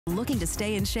Looking to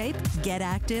stay in shape, get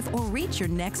active, or reach your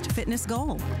next fitness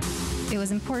goal? It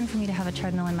was important for me to have a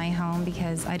treadmill in my home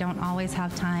because I don't always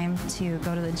have time to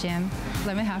go to the gym.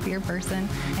 I'm a happier person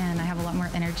and I have a lot more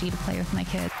energy to play with my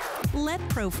kids. Let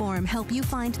ProForm help you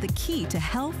find the key to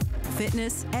health,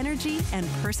 fitness, energy, and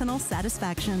personal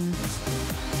satisfaction.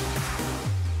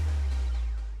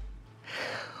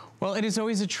 Well, it is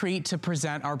always a treat to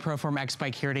present our ProForm X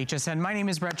Bike here at HSN. My name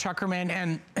is Brett Chuckerman,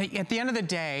 and at the end of the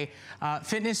day,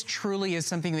 fitness truly is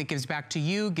something that gives back to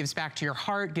you, gives back to your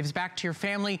heart, gives back to your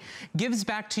family, gives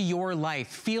back to your life,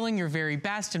 feeling your very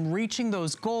best and reaching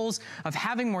those goals of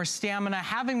having more stamina,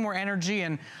 having more energy,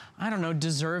 and I don't know,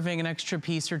 deserving an extra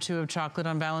piece or two of chocolate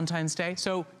on Valentine's Day.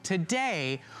 So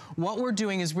today, what we're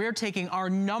doing is we're taking our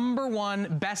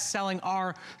 #1 best-selling,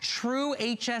 our true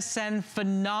HSN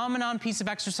phenomenon piece of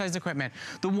exercise equipment,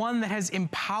 the one that has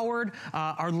empowered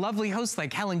our lovely hosts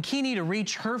like Helen Keeney to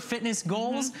reach her fitness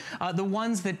goals, the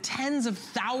ones that tens of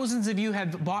thousands of you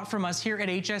have bought from us here at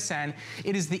HSN.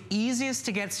 It is the easiest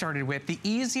to get started with, the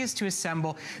easiest to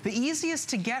assemble, the easiest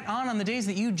to get on the days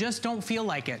that you just don't feel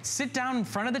like it. Sit down in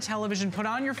front of the television, put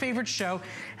on your favorite show,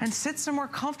 and sit somewhere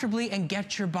comfortably and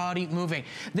get your body moving.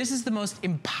 This is the most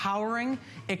empowering,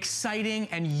 exciting,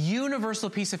 and universal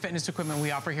piece of fitness equipment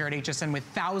we offer here at HSN with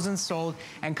thousands sold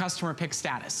and customer pick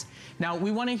status. Now,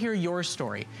 we want to hear your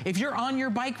story. If you're on your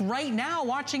bike right now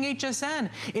watching HSN,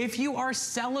 if you are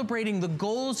celebrating the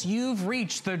goals you've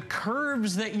reached, the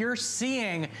curves that you're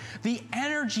seeing, the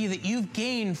energy that you've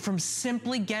gained from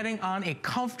simply getting on a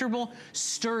comfortable,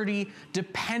 sturdy,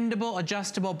 dependable,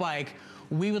 adjustable bike,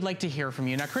 we would like to hear from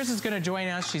you. Now, Chris is gonna join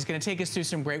us. She's gonna take us through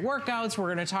some great workouts. We're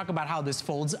gonna talk about how this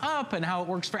folds up and how it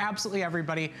works for absolutely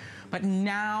everybody. But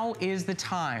now is the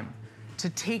time to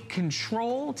take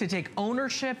control, to take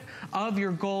ownership of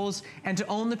your goals, and to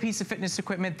own the piece of fitness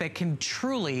equipment that can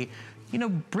truly, you know,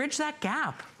 bridge that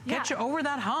gap. Get you over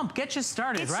that hump, get you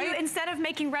started, right? You, instead of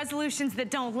making resolutions that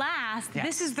don't last,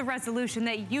 this is the resolution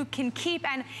that you can keep.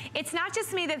 And it's not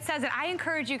just me that says it. I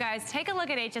encourage you guys, take a look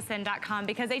at hsn.com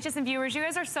because HSN viewers, you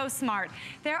guys are so smart.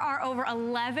 There are over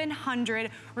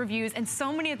 1,100 reviews and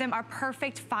so many of them are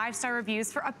perfect 5-star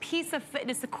reviews for a piece of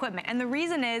fitness equipment. And the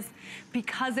reason is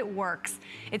because it works.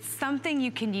 It's something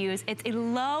you can use. It's a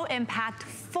low impact,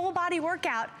 full body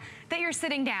workout that you're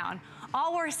sitting down.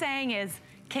 All we're saying is,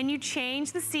 can you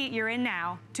change the seat you're in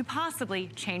now to possibly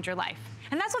change your life?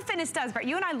 And that's what fitness does, Brett.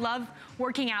 You and I love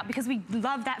working out because we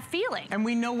love that feeling. And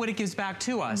we know what it gives back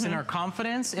to us in our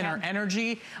confidence, in our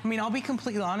energy. I mean, I'll be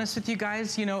completely honest with you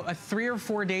guys. You know, 3 or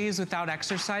 4 days without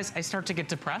exercise, I start to get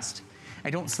depressed. I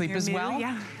don't sleep as well.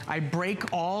 I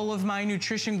break all of my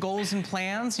nutrition goals and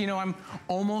plans. You know, I'm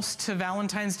almost to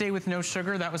Valentine's Day with no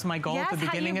sugar. That was my goal at the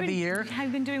beginning of the year.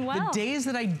 I've been doing well. The days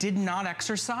that I did not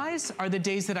exercise are the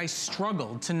days that I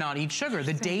struggled to not eat sugar.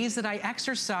 The days that I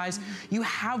exercise, you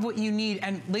have what you need.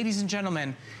 And ladies and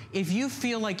gentlemen, if you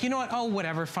feel like, you know what, oh,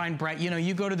 whatever, fine, Brett, you know,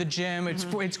 you go to the gym,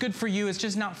 it's good for you, it's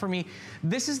just not for me.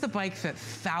 This is the bike that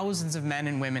thousands of men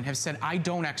and women have said, I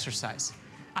don't exercise.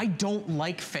 I don't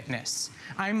like fitness.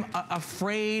 I'm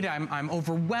afraid, I'm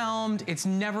overwhelmed. It's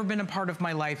never been a part of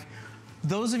my life.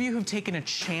 Those of you who've taken a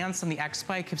chance on the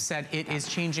X-Bike have said, it is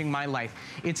changing my life.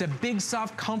 It's a big,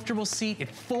 soft, comfortable seat. It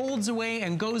folds away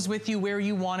and goes with you where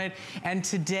you want it. And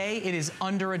today, it is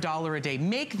under $1 a day.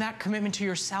 Make that commitment to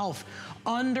yourself.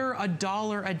 Under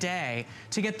 $1 a day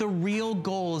to get the real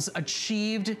goals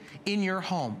achieved in your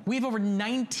home. We have over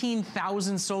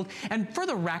 19,000 sold. And for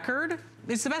the record,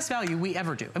 it's the best value we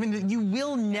ever do. I mean, you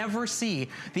will never see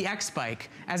the X-Bike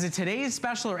as a today's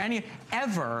special or any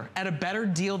ever at a better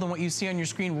deal than what you see on your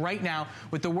screen right now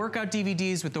with the workout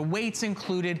DVDs, with the weights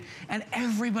included, and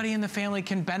everybody in the family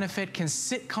can benefit, can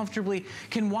sit comfortably,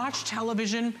 can watch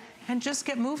television, and just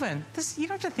get moving. You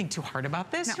don't have to think too hard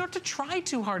about this. You don't have to try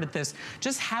too hard at this.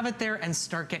 Just have it there and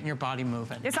start getting your body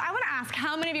moving. So I wanna ask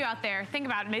how many of you out there, think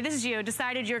about it, maybe this is you,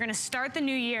 decided you're gonna start the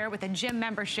new year with a gym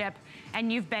membership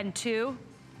and you've been 2,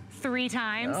 3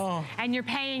 times, and you're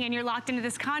paying and you're locked into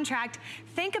this contract.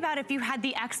 Think about if you had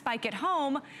the X-Bike at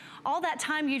home, all that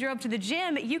time you drove to the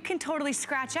gym, you can totally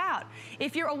scratch out.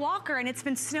 If you're a walker and it's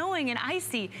been snowing and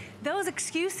icy, those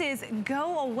excuses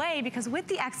go away because with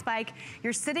the X-Bike,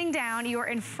 you're sitting down, you're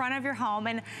in front of your home.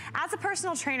 And as a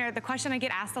personal trainer, the question I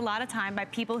get asked a lot of time by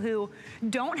people who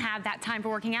don't have that time for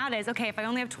working out is, okay, if I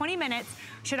only have 20 minutes,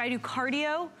 should I do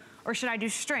cardio or should I do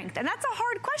strength? And that's a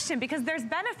hard question because there's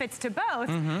benefits to both.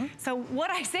 So what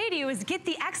I say to you is get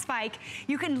the X Bike.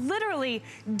 You can literally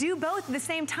do both at the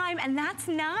same time, and that's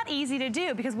not easy to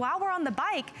do because while we're on the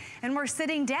bike and we're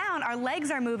sitting down, our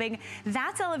legs are moving,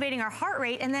 that's elevating our heart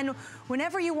rate, and then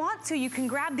whenever you want to, you can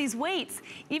grab these weights.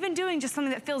 Even doing just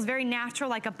something that feels very natural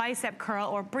like a bicep curl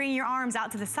or bringing your arms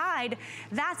out to the side,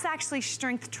 that's actually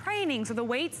strength training. So the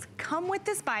weights come with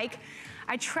this bike.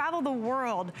 I travel the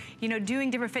world, you know, doing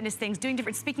different fitness things, doing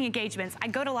different speaking engagements. I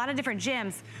go to a lot of different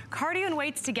gyms. Cardio and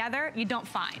weights together, you don't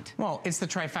find. Well, it's the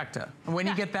trifecta. When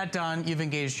you get that done, you've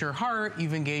engaged your heart,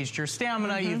 you've engaged your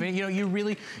stamina,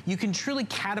 you can truly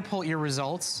catapult your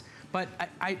results. But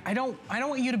I don't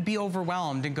want you to be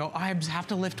overwhelmed and go, I have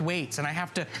to lift weights and I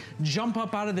have to jump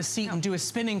up out of the seat and do a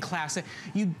spinning class.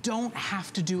 You don't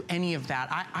have to do any of that.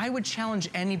 I would challenge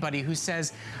anybody who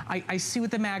says, I see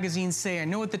what the magazines say, I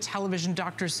know what the television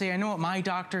doctors say, I know what my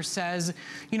doctor says.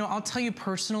 You know, I'll tell you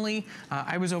personally,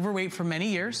 I was overweight for many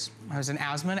years. I was an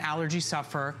asthma and allergy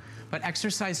sufferer, but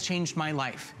exercise changed my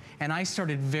life. And I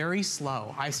started very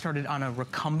slow. I started on a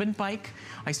recumbent bike.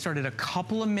 I started a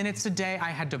couple of minutes a day.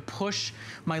 I had to push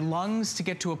my lungs to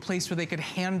get to a place where they could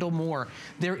handle more.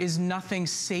 There is nothing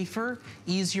safer,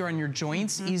 easier on your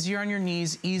joints, easier on your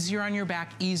knees, easier on your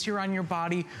back, easier on your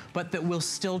body, but that will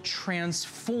still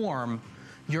transform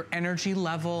your energy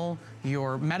level,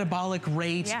 your metabolic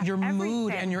rate, your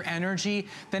mood and your energy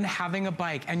than having a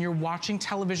bike. And you're watching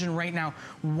television right now.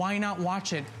 Why not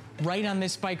watch it right on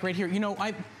this bike right here? You know,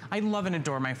 I love and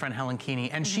adore my friend Helen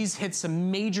Keeney, and she's hit some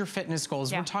major fitness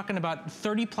goals. We're talking about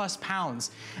 30+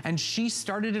 pounds, and she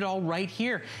started it all right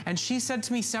here. And she said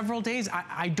to me several days,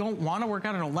 I don't want to work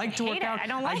out, I don't like to work out. I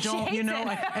don't like it. You know,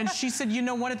 and she said, you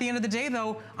know what, at the end of the day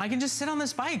though, I can just sit on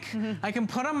this bike. I can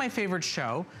put on my favorite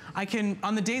show. I can,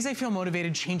 on the days I feel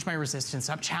motivated, change my resistance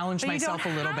up, challenge myself a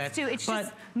little bit. It's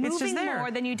just moving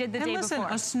more than you did the day before.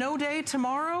 A snow day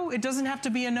tomorrow, it doesn't have to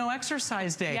be a no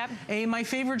exercise day. My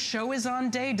favorite show is on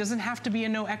day, doesn't have to be a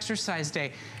no exercise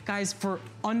day. Guys, for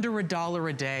under $1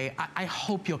 a day, I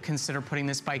hope you'll consider putting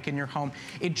this bike in your home.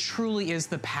 It truly is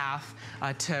the path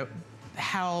to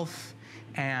health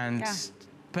and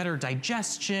better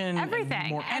digestion, and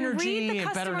more energy,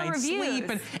 and better night's sleep,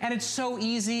 and it's so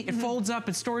easy. It folds up,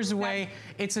 it stores away.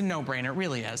 It's a no-brainer, it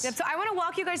really is. So I want to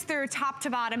walk you guys through top to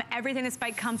bottom everything this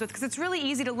bike comes with, because it's really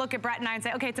easy to look at Brett and I and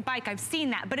say, okay, it's a bike, I've seen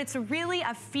that, but it's really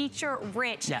a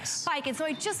feature-rich bike. And so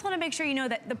I just want to make sure you know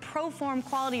that the ProForm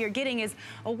quality you're getting is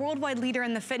a worldwide leader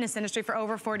in the fitness industry for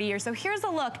over 40 years. So here's a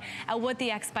look at what the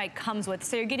X Bike comes with.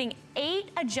 So you're getting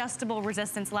 8 adjustable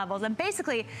resistance levels, and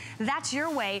basically that's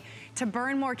your way to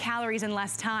burn more calories in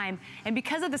less time. And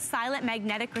because of the silent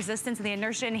magnetic resistance and the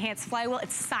inertia enhanced flywheel,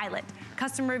 it's silent.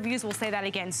 Customer reviews will say that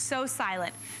again, so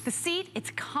silent. The seat, it's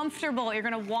comfortable. You're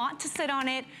gonna want to sit on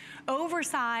it,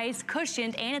 oversized,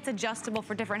 cushioned, and it's adjustable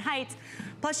for different heights.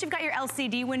 Plus, you've got your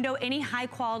LCD window. Any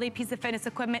high-quality piece of fitness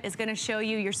equipment is gonna show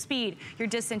you your speed, your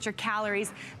distance, your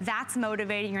calories. That's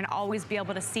motivating. You're gonna always be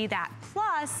able to see that.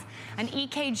 Plus, an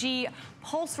EKG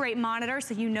pulse rate monitor,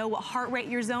 so you know what heart rate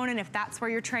you're zoning if that's where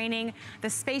you're training. The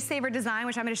Space Saver design,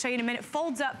 which I'm gonna show you in a minute,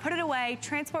 folds up, put it away,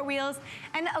 transport wheels,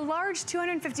 and a large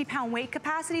 250-pound weight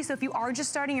capacity. So if you are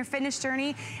just starting your fitness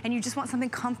journey and you just want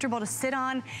something comfortable to sit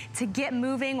on, to get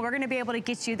moving, we're gonna be able to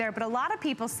get you there. But a lot of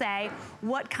people say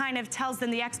what kind of tells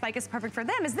them the X Bike is perfect for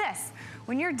them is this.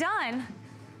 When you're done,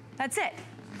 that's it.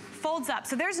 Folds up.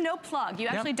 So there's no plug. You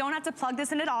actually don't have to plug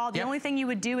this in at all. The only thing you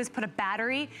would do is put a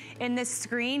battery in this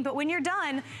screen. But when you're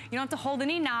done, you don't have to hold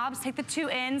any knobs. Take the 2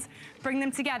 ends, bring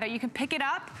them together. You can pick it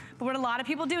up, but what a lot of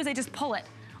people do is they just pull it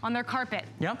on their carpet.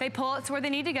 They pull it to where they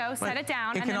need to go, set it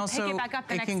down, and then pick it back up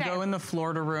the next day. It can go in the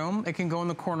Florida room. It can go in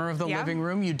the corner of the living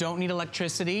room. You don't need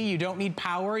electricity. You don't need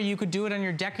power. You could do it on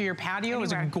your deck or your patio. It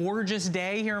was a gorgeous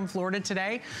day here in Florida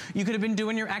today. You could have been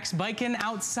doing your X-biking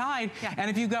outside. And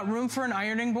if you've got room for an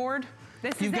ironing board,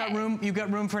 you've got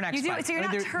room for an X Bike. So you're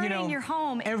not turning your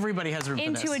home everybody has room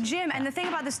into a gym. And the thing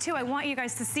about this too, I want you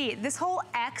guys to see this whole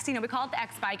X, we call it the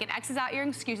X Bike, and X is out your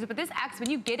excuses, but this X, when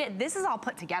you get it, this is all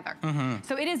put together.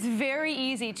 So it is very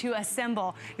easy to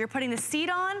assemble. You're putting the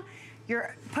seat on,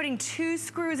 you're putting 2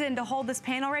 screws in to hold this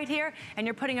panel right here, and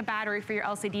you're putting a battery for your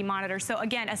LCD monitor. So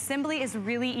again, assembly is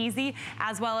really easy,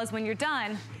 as well as when you're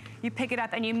done, you pick it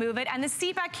up and you move it. And the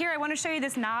seat back here, I want to show you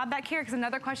this knob back here, because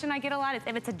another question I get a lot is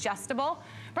if it's adjustable.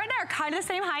 Brett and I are kind of the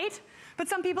same height, but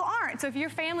some people aren't. So if your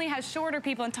family has shorter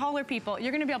people and taller people,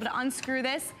 you're gonna be able to unscrew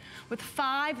this with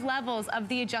 5 levels of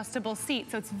the adjustable seat.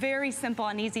 So it's very simple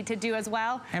and easy to do as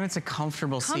well. And it's a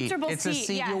comfortable seat. It's a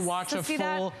seat you'll watch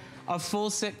a a full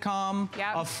sitcom,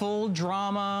 a full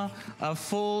drama, a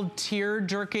full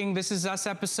tear-jerking This Is Us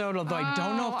episode, although I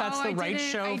don't know if that's the right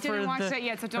show for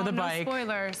the bike.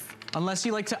 Spoilers. Unless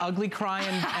you like to ugly cry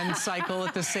and cycle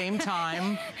at the same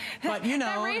time. But you know.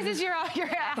 That raises your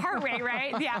heart rate,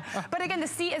 right? Yeah. But again, the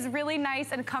seat is really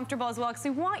nice and comfortable as well, because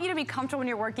we want you to be comfortable when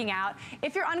you're working out.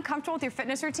 If you're uncomfortable with your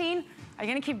fitness routine, are you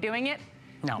gonna keep doing it?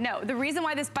 No. No, the reason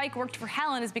why this bike worked for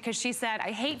Helen is because she said, I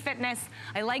hate fitness,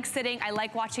 I like sitting, I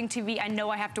like watching TV, I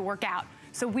know I have to work out.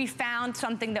 So we found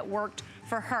something that worked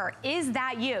for her. Is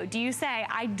that you? Do you say,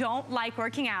 I don't like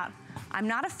working out? I'm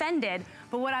not offended,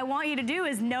 but what I want you to do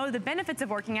is know the benefits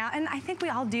of working out, and I think we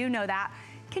all do know that.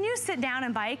 Can you sit down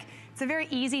and bike? It's a very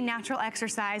easy, natural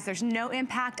exercise. There's no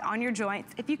impact on your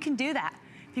joints. If you can do that,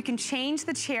 if you can change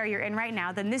the chair you're in right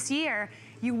now, then this year,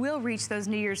 you will reach those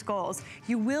New Year's goals.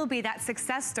 You will be that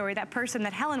success story, that person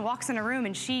that Helen walks in a room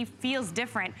and she feels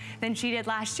different than she did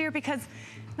last year, because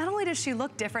not only does she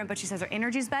look different, but she says her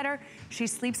energy's better, she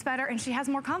sleeps better, and she has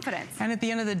more confidence. And at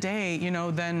the end of the day, you know,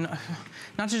 then,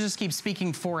 not to just keep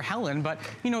speaking for Helen, but,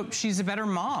 you know, she's a better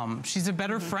mom, she's a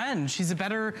better friend, she's a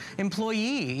better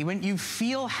employee. When you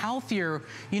feel healthier,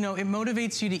 you know, it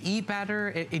motivates you to eat better,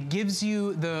 it gives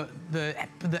you the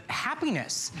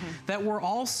happiness that we're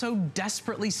all so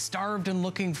desperately starved and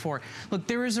looking for. Look,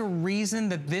 there is a reason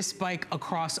that this bike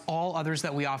across all others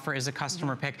that we offer is a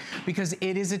customer pick, because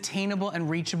it is attainable and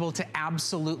reachable to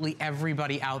absolutely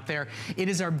everybody out there. It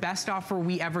is our best offer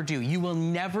we ever do. You will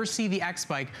never see the X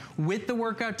Bike with the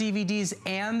workout DVDs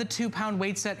and the 2-pound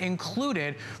weight set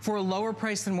included for a lower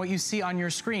price than what you see on your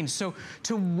screen. So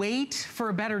to wait for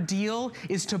a better deal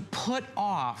is to put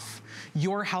off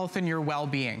your health and your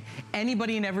well-being.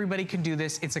 Anybody and everybody can do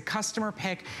this. It's a customer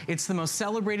pick. It's the most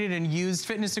celebrated and used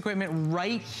fitness equipment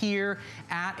right here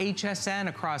at HSN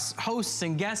across hosts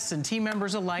and guests and team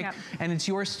members alike. And it's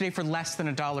yours today for less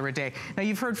than $1 a day. Now,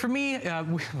 you've heard from me.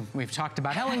 We've talked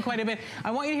about Helen quite a bit.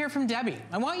 I want you to hear from Debbie.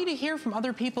 I want you to hear from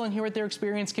other people and hear what their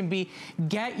experience can be.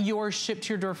 Get yours shipped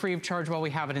to your door free of charge while we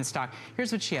have it in stock.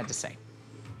 Here's what she had to say.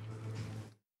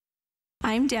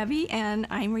 I'm Debbie and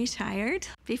I'm retired.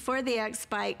 Before the X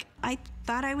Bike, I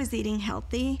thought I was eating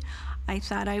healthy. I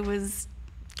thought I was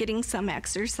getting some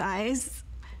exercise,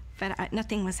 but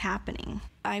nothing was happening.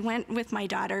 I went with my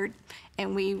daughter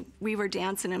and we were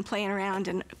dancing and playing around,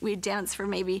 and we'd dance for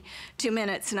maybe 2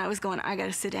 minutes, and I was going, I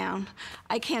gotta sit down.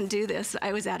 I can't do this.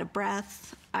 I was out of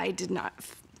breath. I did not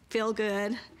feel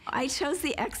good. I chose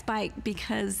the X Bike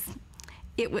because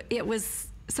it was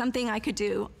something I could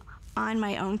do on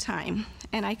my own time,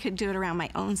 and I could do it around my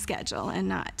own schedule and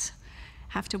not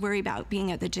have to worry about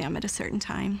being at the gym at a certain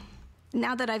time.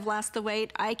 Now that I've lost the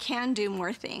weight, I can do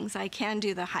more things. I can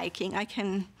do the hiking. I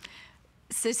can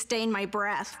sustain my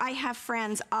breath. I have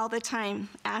friends all the time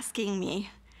asking me,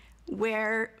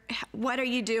 what are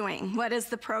you doing? What is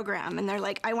the program? And they're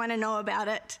like, I want to know about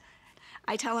it.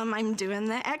 I tell them I'm doing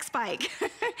the X Bike,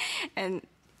 and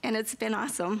it's been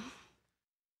awesome.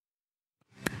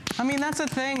 I mean, that's a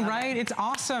thing, right? It's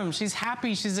awesome. She's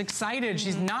happy. She's excited.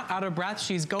 She's not out of breath.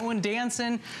 She's going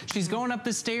dancing. She's going up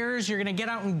the stairs. You're going to get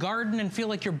out and garden and feel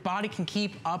like your body can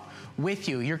keep up with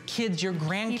you. Your kids, your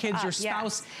grandkids, your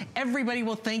spouse, everybody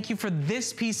will thank you for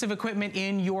this piece of equipment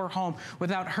in your home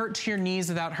without hurt to your knees,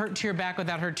 without hurt to your back,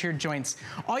 without hurt to your joints.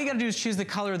 All you got to do is choose the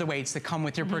color of the weights that come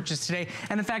with your purchase today.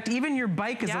 And in fact, even your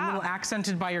bike is a little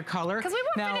accented by your color. Because we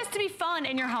want fitness to be fun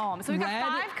in your home. So we've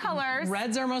got 5 colors.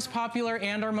 Red's our most popular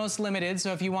and our most limited.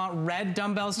 So if you want red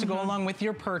dumbbells to go along with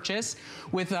your purchase,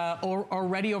 with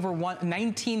already over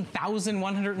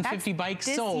 19,150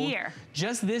 bikes sold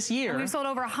just this year. And we've sold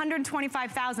over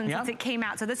 125,000 since it came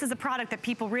out. So this is a product that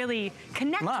people really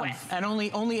connect with. And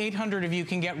only 800 of you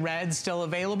can get red still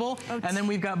available. And then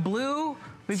we've got blue.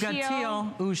 We've got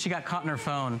teal. Ooh, she got caught in her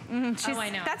phone. I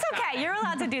know. That's okay. You're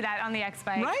allowed to do that on the X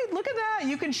Bike. Right? Look at that.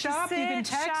 You can shop, you can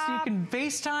text, you can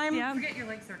FaceTime. Forget your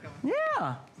legs are going.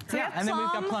 Yeah. So and then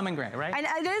we've got plum and gray, right?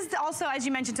 And it is also, as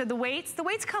you mentioned, so the weights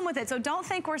come with it. So don't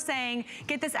think we're saying,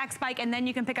 get this X Bike and then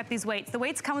you can pick up these weights. The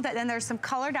weights come with it, then there's some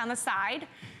color down the side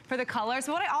for the colors.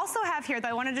 So what I also have here that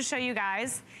I wanted to show you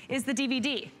guys is the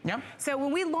DVD. So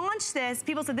when we launched this,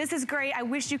 people said, this is great. I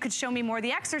wish you could show me more of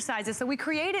the exercises. So we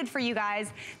created for you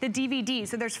guys the DVD.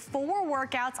 So there's 4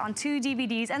 workouts on 2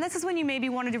 DVDs. And this is when you maybe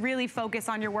wanted to really focus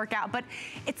on your workout. But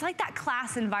it's like that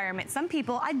class environment. Some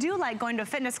people, I do like going to a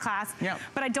fitness class,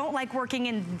 but I don't like working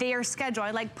in their schedule.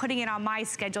 I like putting it on my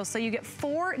schedule. So you get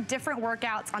 4 different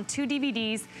workouts on 2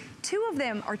 DVDs. 2 of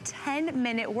them are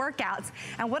 10-minute workouts.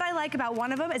 And what I like about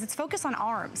one of them is it's focused on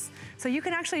arms. So you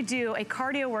can actually do a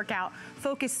cardio workout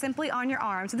focus simply on your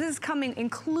arms. So this is coming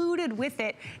included with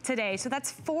it today. So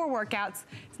that's 4 workouts.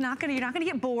 You're not gonna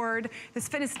get bored. This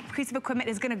fitness piece of equipment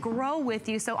is gonna grow with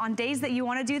you. So on days that you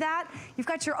wanna do that, you've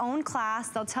got your own class.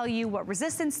 They'll tell you what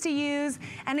resistance to use.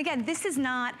 And again, this is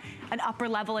not an upper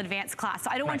level advanced class. So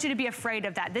I don't want you to be afraid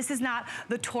of that. This is not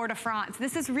the Tour de France.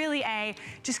 This is really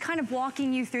just kind of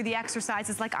walking you through the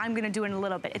exercises like I'm gonna do in a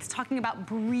little bit. It's talking about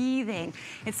breathing.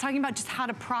 It's talking about just how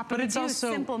to properly do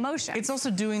simple motion. It's also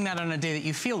doing that on a day that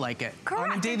you feel like it.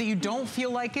 Correct. On a day that you don't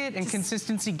feel like it and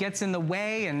consistency gets in the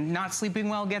way and not sleeping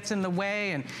well gets in the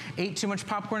way and ate too much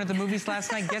popcorn at the movies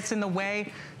last night gets in the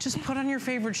way, just put on your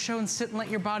favorite show and sit and let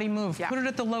your body move. Put it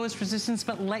at the lowest resistance,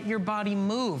 but let your body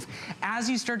move. As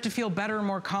you start to feel better and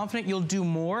more confident, you'll do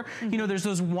more. You know, there's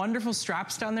those wonderful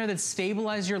straps down there that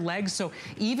stabilize your legs, so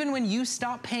even when you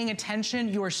stop paying attention,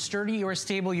 you are sturdy, you are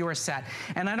stable, you are set.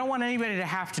 And I don't want anybody to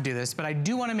have to do this, but I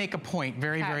do want to make a point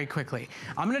very, very quickly.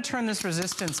 I'm going to turn this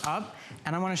resistance up,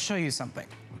 and I want to show you something.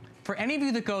 For any of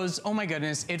you that goes, oh my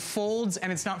goodness, it folds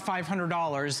and it's not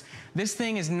 $500, this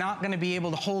thing is not going to be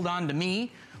able to hold on to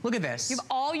me. Look at this. You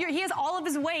have he has all of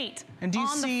his weight and the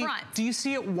front. Do you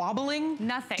see it wobbling?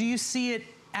 Nothing. Do you see it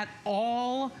at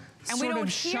all sort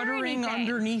of shuddering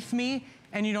underneath me?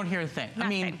 And you don't hear a thing.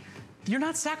 Nothing. I mean, you're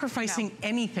not sacrificing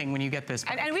anything when you get this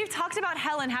bike. And we've talked about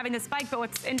Helen having this bike, but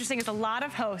what's interesting is a lot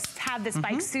of hosts have this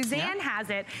bike. Suzanne has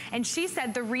it, and she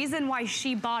said the reason why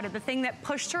she bought it, the thing that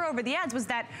pushed her over the edge, was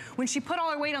that when she put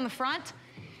all her weight on the front,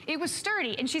 it was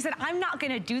sturdy. And she said, I'm not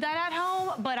gonna do that at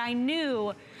home, but I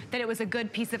knew that it was a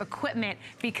good piece of equipment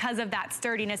because of that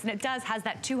sturdiness, and it has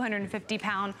that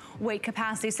 250-pound weight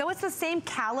capacity. So it's the same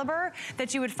caliber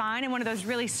that you would find in one of those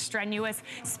really strenuous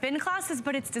spin classes,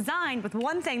 but it's designed with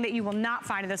one thing that you will not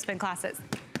find in those spin classes,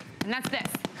 and that's this.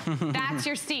 That's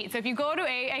your seat. So if you go to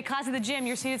a class at the gym,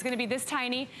 your seat is gonna be this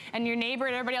tiny, and your neighbor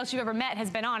and everybody else you've ever met has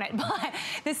been on it. But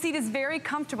this seat is very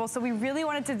comfortable, so we really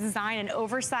wanted to design an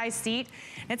oversized seat.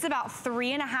 It's about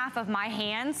 3.5 of my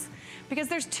hands, because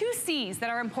there's 2 C's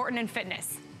that are important in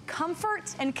fitness: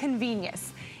 comfort and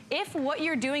convenience. If what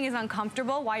you're doing is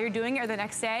uncomfortable while you're doing it or the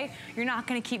next day, you're not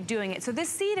gonna keep doing it. So this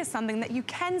seat is something that you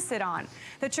can sit on,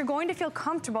 that you're going to feel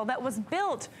comfortable, that was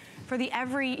built for the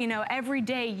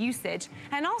everyday usage.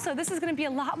 And also, this is gonna be a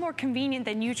lot more convenient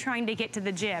than you trying to get to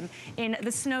the gym in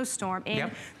the snowstorm, in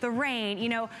the rain. You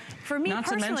know, for me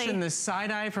personally— Not to mention the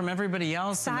side-eye from everybody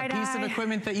else and the piece of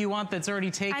equipment that you want that's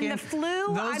already taken. And the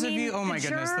flu, those of you, oh my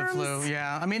goodness, the flu,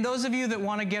 yeah. I mean, those of you that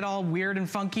wanna get all weird and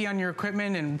funky on your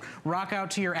equipment and rock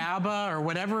out to your ABBA or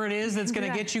whatever it is that's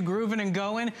gonna get you grooving and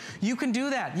going, you can do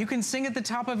that. You can sing at the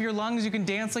top of your lungs, you can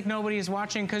dance like nobody is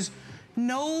watching, because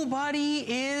nobody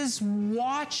is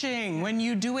watching when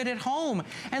you do it at home.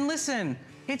 And listen,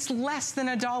 it's less than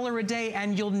 $1 a day,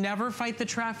 and you'll never fight the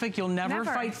traffic. You'll never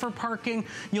fight for parking.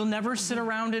 You'll never sit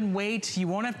around and wait. You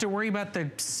won't have to worry about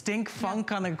the stink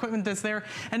funk on the equipment that's there,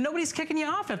 and nobody's kicking you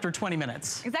off after 20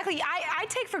 minutes. Exactly. I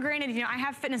take for granted, you know, I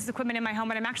have fitness equipment in my home,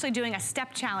 and I'm actually doing a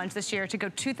step challenge this year to go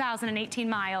 2,018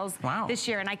 miles this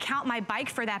year, and I count my bike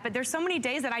for that. But there's so many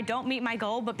days that I don't meet my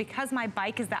goal, but because my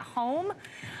bike is at home,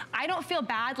 I don't feel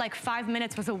bad like 5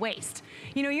 minutes was a waste.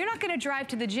 You know, you're not gonna drive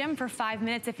to the gym for 5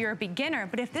 minutes if you're a beginner,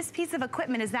 but if this piece of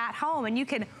equipment is at home and you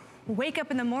can wake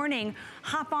up in the morning,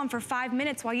 hop on for 5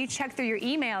 minutes while you check through your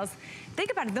emails,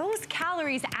 think about it, those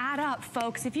calories add up,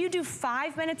 folks. If you do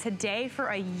 5 minutes a day for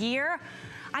a year,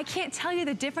 I can't tell you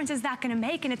the difference is that gonna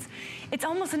make, and it's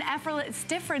almost an effortless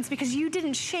difference because you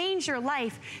didn't change your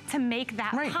life to make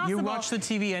that possible. You watch the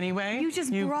TV anyway. You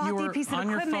just brought the piece of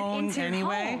equipment your phone into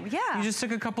anyway. your home. Yeah. You just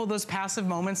took a couple of those passive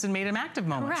moments and made them active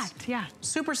moments. Correct, yeah.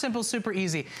 Super simple, super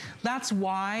easy. That's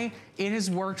why it has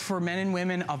worked for men and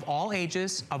women of all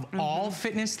ages, of all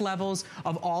fitness levels,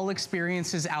 of all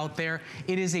experiences out there.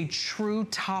 It is a true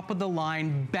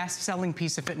top-of-the-line, best-selling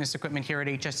piece of fitness equipment here at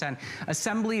HSN.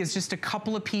 Assembly is just a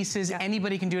couple of pieces.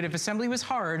 Anybody can do it. If assembly was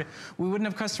hard, we wouldn't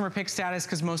have customer pick status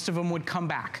because most of them would come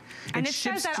back. And it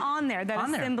says that on there, that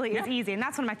assembly is easy, and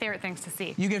that's one of my favorite things to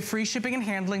see. You get free shipping and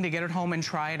handling to get it home and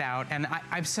try it out. And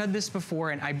I've said this before,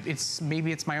 and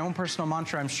maybe it's my own personal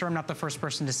mantra. I'm sure I'm not the first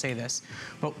person to say this,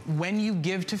 but when you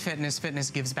give to fitness, fitness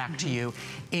gives back to you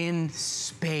in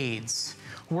spades.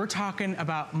 We're talking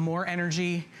about more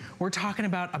energy. We're talking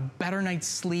about a better night's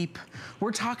sleep.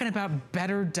 We're talking about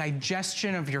better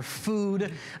digestion of your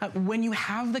food. When you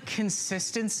have the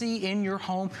consistency in your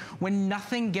home, when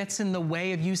nothing gets in the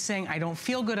way of you saying, I don't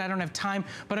feel good, I don't have time,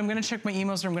 but I'm gonna check my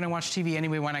emails or I'm gonna watch TV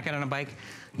anyway when I get on a bike.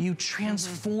 You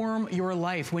transform your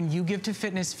life. When you give to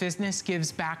fitness, fitness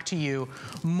gives back to you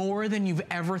more than you've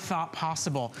ever thought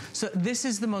possible. So this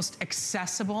is the most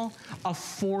accessible,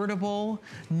 affordable,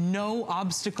 no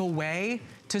obstacle way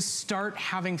to start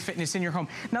having fitness in your home.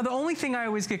 Now, the only thing I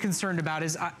always get concerned about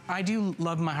is I do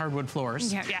love my hardwood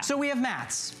floors. Yeah. So we have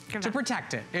mats to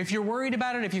protect it. If you're worried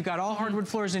about it, if you've got all hardwood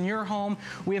floors in your home,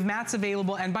 we have mats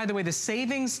available. And by the way, the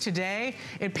savings today,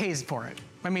 it pays for it.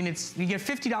 I mean, you get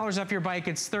 $50 off your bike.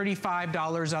 It's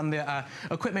 $35 on the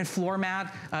equipment floor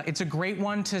mat. It's a great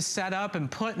one to set up and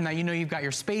put, and now you know you've got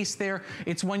your space there.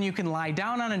 It's one you can lie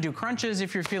down on and do crunches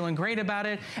if you're feeling great about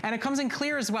it. And it comes in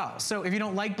clear as well. So if you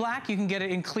don't like black, you can get it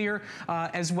in clear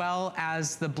as well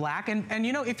as the black. And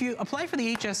you know, if you apply for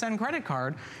the HSN credit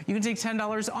card, you can take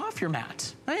 $10 off your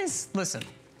mat. Listen,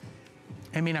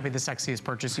 it may not be the sexiest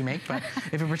purchase you make, but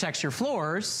if it protects your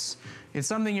floors, it's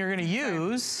something you're gonna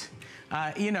use.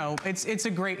 You know, it's a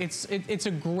great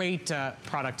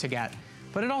product to get,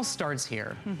 but it all starts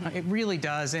here. It really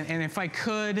does. And if I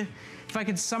could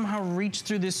somehow reach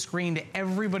through this screen to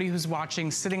everybody who's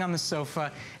watching, sitting on the sofa,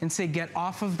 and say, get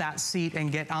off of that seat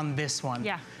and get on this one.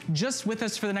 Yeah. Just with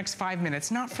us for the next 5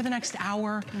 minutes, not for the next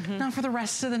hour, not for the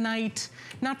rest of the night,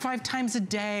 not 5 times a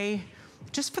day,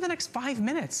 just for the next 5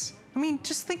 minutes. I mean,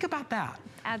 just think about that.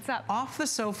 Adds up. Off the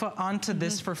sofa onto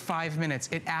this for 5 minutes.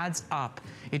 It adds up.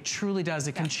 It truly does.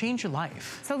 It can change your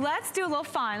life. So let's do a little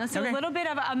fun. Let's do a little bit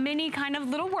of a mini kind of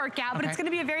little workout, but it's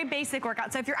gonna be a very basic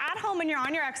workout. So if you're at home and you're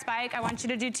on your X bike, I want you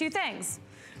to do 2 things.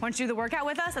 I want you to do the workout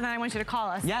with us, and then I want you to call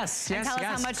us. Yes, and tell us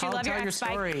how much you love your X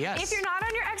bike. Yes. If you're not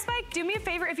on your X bike, do me a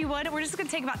favor if you would. We're just gonna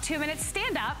take about 2 minutes.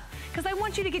 Stand up, because I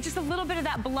want you to get just a little bit of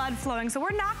that blood flowing. So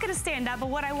we're not gonna stand up, but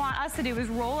what I want us to do is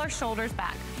roll our shoulders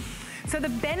back. So the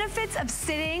benefits of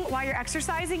sitting while you're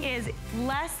exercising is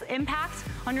less impact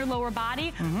on your lower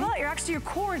body, but your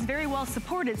core is very well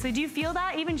supported. So do you feel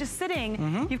that? Even just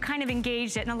sitting, you've kind of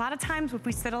engaged it. And a lot of times if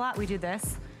we sit a lot, we do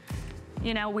this.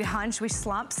 You know, we hunch, we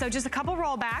slump. So just a couple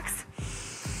rollbacks.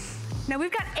 Now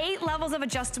we've got 8 levels of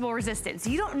adjustable resistance.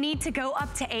 You don't need to go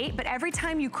up to 8, but every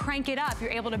time you crank it up,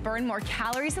 you're able to burn more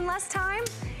calories in less time.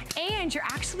 And you're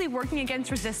actually working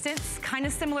against resistance, kind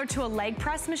of similar to a leg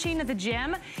press machine at the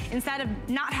gym. Instead of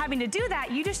not having to do that,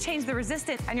 you just change the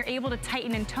resistance and you're able to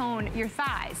tighten and tone your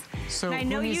thighs. So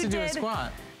who needs to do a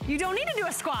squat? You don't need to do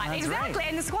a squat. That's exactly. Right.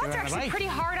 And the squats are actually pretty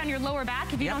hard on your lower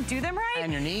back if you don't do them right.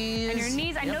 And your knees. And your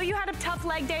knees. I know you had a tough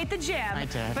leg day at the gym. I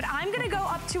did. But I'm gonna go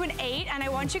up to an 8, and I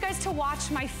want you guys to watch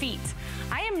my feet.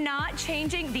 I am not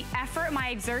changing the effort, my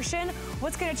exertion.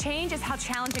 What's gonna change is how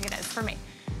challenging it is for me.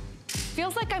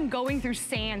 Feels like I'm going through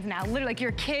sand now, literally like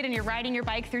you're a kid and you're riding your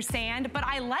bike through sand, but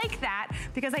I like that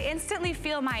because I instantly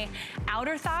feel my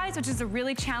outer thighs, which is a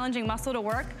really challenging muscle to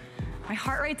work. My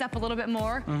heart rate's up a little bit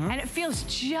more, and it feels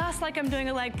just like I'm doing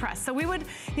a leg press. So we would,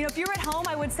 you know, if you're at home,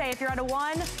 I would say if you're at a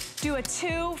 1, do a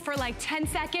 2 for like 10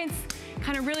 seconds,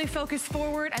 kind of really focus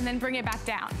forward and then bring it back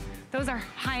down. Those are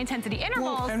high intensity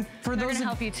intervals. And for they're gonna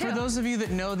help you too. For those of you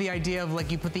that know the idea of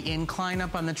like you put the incline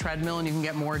up on the treadmill and you can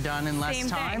get more done in less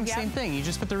time, same thing. You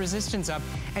just put the resistance up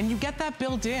and you get that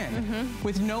built in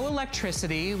with no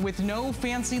electricity, with no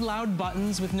fancy loud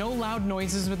buttons, with no loud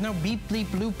noises, with no beep, bleep,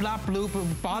 bloop, blop, bloop,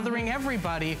 bothering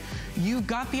everybody. You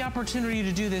got the opportunity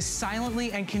to do this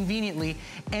silently and conveniently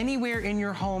anywhere in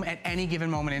your home at any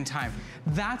given moment in time.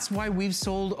 That's why we've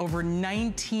sold over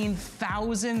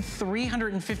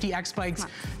 19,350 X bikes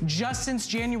just since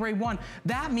January 1.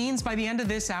 That means by the end of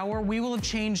this hour, we will have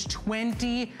changed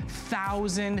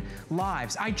 20,000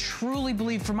 lives. I truly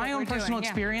believe, from my own personal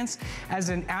experience, as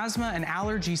an asthma and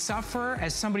allergy sufferer,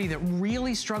 as somebody that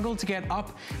really struggled to get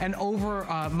up and over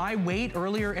my weight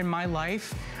earlier in my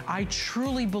life, I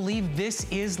truly believe this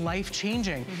is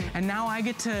life-changing. And now I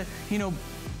get to, you know,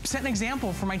 set an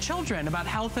example for my children about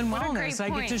health and wellness.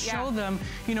 I get to show them,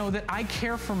 you know, that I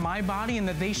care for my body and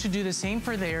that they should do the same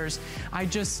for theirs.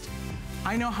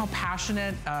 I know how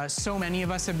passionate so many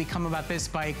of us have become about this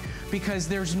bike because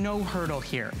there's no hurdle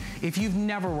here. If you've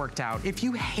never worked out, if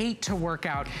you hate to work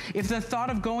out, if the thought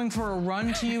of going for a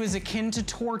run to you is akin to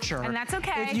torture, and that's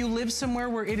okay. If you live somewhere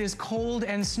where it is cold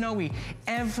and snowy,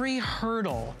 every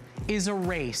hurdle is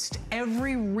erased.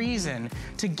 Every reason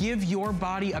to give your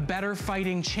body a better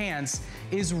fighting chance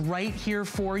is right here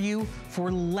for you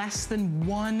for less than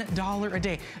 $1 a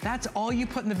day. That's all you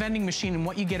put in the vending machine, and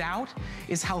what you get out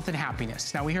is health and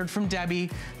happiness. Now, we heard from Debbie,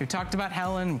 we've talked about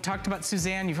Helen, we've talked about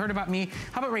Suzanne, you've heard about me.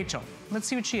 How about Rachel? Let's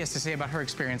see what she has to say about her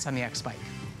experience on the X bike.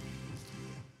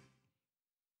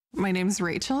 My name's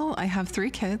Rachel. I have 3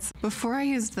 kids. Before I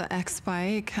used the X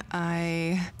bike,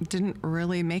 I didn't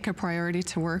really make a priority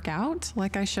to work out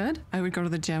like I should. I would go to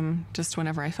the gym just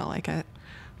whenever I felt like it.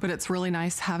 But it's really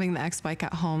nice having the X bike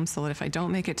at home so that if I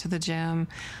don't make it to the gym,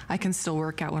 I can still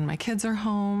work out when my kids are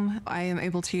home. I am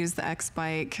able to use the X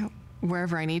bike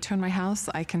wherever I need to in my house.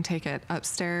 I can take it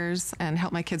upstairs and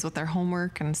help my kids with their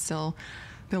homework and still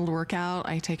build workout.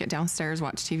 I take it downstairs,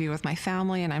 watch TV with my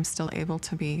family, and I'm still able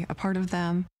to be a part of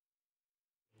them.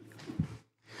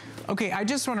 Okay, I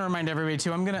just want to remind everybody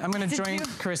too, I'm gonna join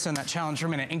Carissa in that challenge for a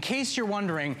minute. In case you're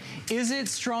wondering, is it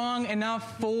strong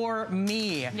enough for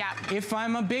me? Yeah. If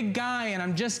I'm a big guy and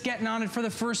I'm just getting on it for the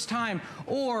first time,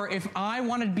 or if I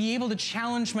want to be able to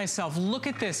challenge myself, look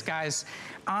at this, guys.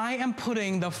 I am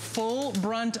putting the full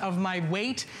brunt of my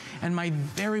weight and my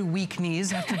very weak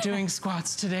knees after doing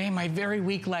squats today, my very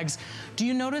weak legs. Do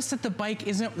you notice that the bike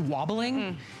isn't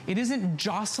wobbling? It isn't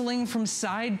jostling from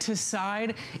side to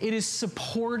side. It is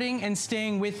supporting and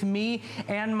staying with me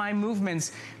and my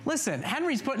movements. Listen,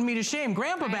 Henry's putting me to shame.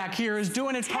 Grandpa back here is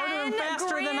doing it harder and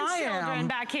faster than I am.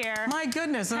 Back here. My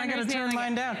goodness, and I gotta turn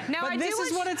mine down. No, but this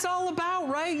is what it's all about,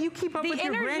 right? You keep up with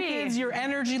your grandkids, your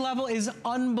energy level is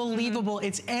unbelievable.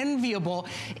 It's enviable.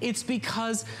 It's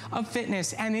because of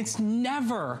fitness, and it's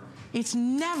never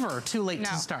too late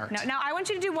to start. No, now I want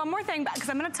you to do one more thing, because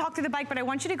I'm gonna talk through the bike, but I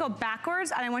want you to go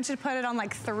backwards, and I want you to put it on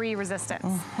like 3 resistance.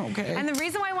 Oh, okay. And the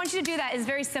reason why I want you to do that is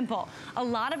very simple. A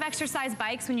lot of exercise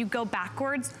bikes, when you go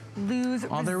backwards, lose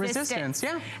all their resistance,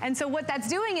 yeah. And so what that's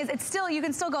doing is you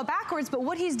can still go backwards, but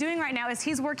what he's doing right now is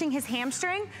he's working his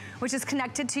hamstring, which is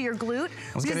connected to your glute.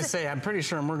 I was gonna say, I'm pretty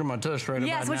sure I'm working my tush right about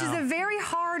now. Yes, which is a very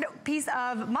hard piece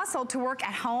of muscle to work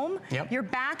at home. Yep. Your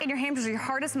back and your hamstrings are your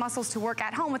hardest muscles to work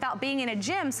at home without being in a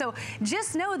gym. So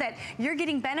just know that you're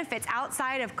getting benefits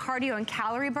outside of cardio and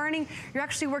calorie burning. You're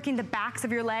actually working the backs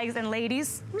of your legs, and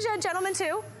ladies, gentlemen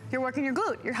too, you're working your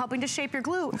glute. You're helping to shape your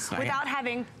glute without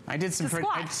having I did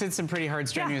some pretty hard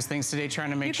strenuous things today, trying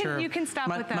to make sure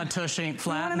my tush ain't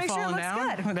flat and falling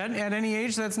down. At any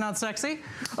age, that's not sexy.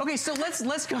 Okay, so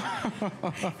let's go.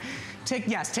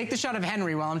 Take the shot of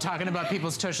Henry while I'm talking about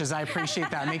people's tushes. I appreciate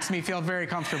that. It makes me feel very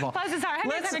comfortable.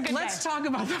 Let's talk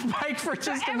about the bike for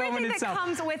just a moment itself. Everything that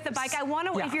comes with the bike, I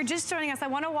want to, if you're just joining us, I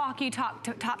want to walk you top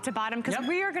to bottom, because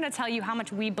we are going to tell you how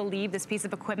much we believe this piece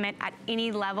of equipment at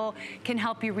any level can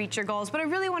help you reach your goals. But I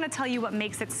really want to tell you what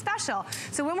makes it special.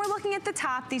 So when we're looking at the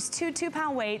top, these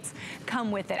 2-pound weights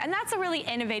come with it. And that's a really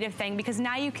innovative thing, because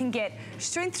now you can get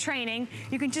strength training.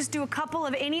 You can just do a couple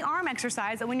of any arm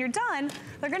exercise, and when you're done,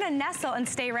 they're going to nestle and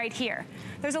stay right here.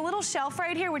 There's a little shelf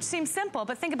right here, which seems simple,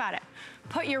 but think about it.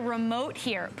 Put your remote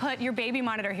here, put your baby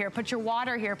monitor here, put your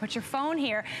water here, put your phone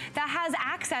here. That has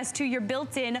access to your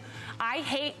built-in, I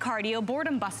hate cardio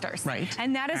boredom busters. Right.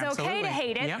 And that is okay to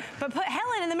hate it. Yep. But put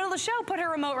Helen in the middle of the show, put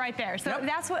her remote right there. So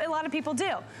that's what a lot of people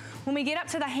do. When we get up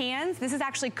to the hands, this is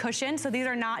actually cushioned, so these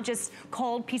are not just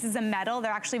cold pieces of metal.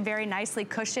 They're actually very nicely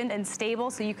cushioned and stable,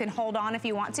 so you can hold on if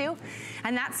you want to.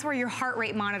 And that's where your heart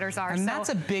rate monitors are. And that's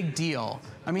a big deal.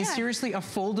 I mean, seriously, a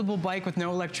foldable bike with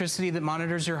no electricity that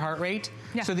monitors your heart rate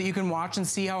so that you can watch and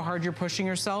see how hard you're pushing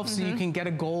yourself, so you can get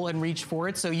a goal and reach for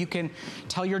it, so you can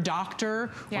tell your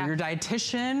doctor or your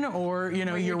dietitian or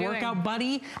your workout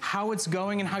buddy how it's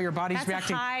going and how your body's reacting. That's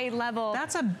a high level.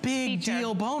 That's a big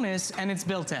deal bonus, and it's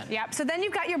built in. Yep, so then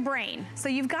you've got your brain. So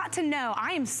you've got to know,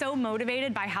 I am so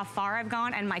motivated by how far I've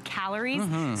gone and my calories.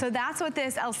 So that's what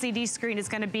this LCD screen is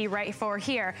gonna be right for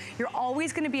here. You're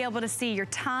always gonna be able to see your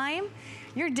time,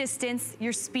 your distance,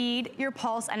 your speed, your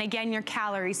pulse, and again, your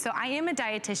calories. So I am a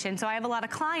dietitian, so I have a lot of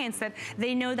clients that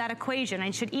they know that equation.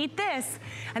 I should eat this,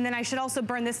 and then I should also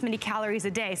burn this many calories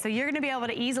a day. So you're gonna be able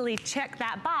to easily check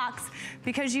that box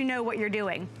because you know what you're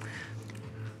doing.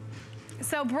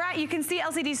 So Brett, you can see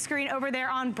LCD screen over there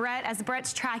on Brett as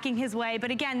Brett's tracking his way. But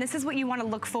again, this is what you want to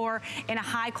look for in a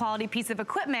high quality piece of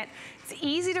equipment. It's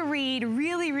easy to read,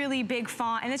 really, really big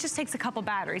font, and it just takes a couple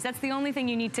batteries. That's the only thing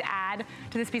you need to add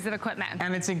to this piece of equipment.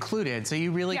 And it's included, so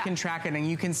you really can track it, and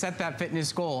you can set that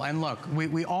fitness goal. And look,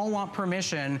 we all want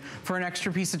permission for an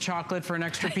extra piece of chocolate, for an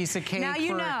extra piece of cake,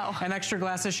 for an extra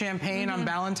glass of champagne on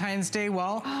Valentine's Day.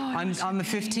 Well, on the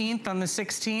 15th, on the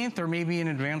 16th, or maybe in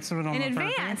advance of it on the 13th. In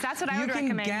advance, that's what I would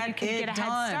recommend. You can get a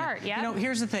head start. Yep.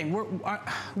 Here's the thing.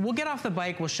 We'll get off the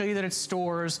bike. We'll show you that it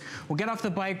stores. We'll get off the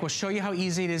bike. We'll show you how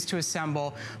easy it is to assemble.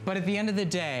 But at the end of the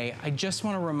day, I just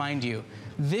want to remind you,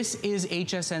 this is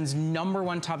HSN's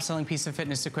 #1 top-selling piece of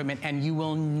fitness equipment, and you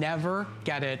will never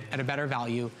get it at a better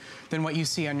value than what you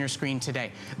see on your screen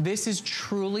today. This is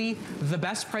truly the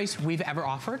best price we've ever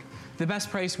offered, the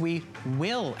best price we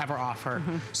will ever offer.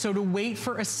 So to wait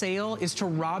for a sale is to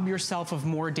rob yourself of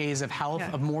more days of health,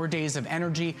 of more days of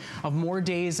energy, of more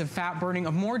days of fat burning,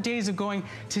 of more days of going,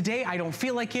 today I don't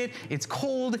feel like it, it's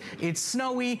cold, it's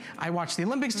snowy, I watched the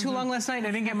Olympics too long last night and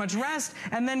I didn't get much rest,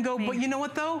 and then go, but you know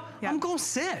what though? I'm going to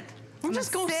sit. I'm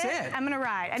just gonna sit. I'm gonna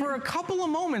ride. For a couple of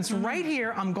moments right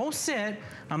here, I'm gonna sit,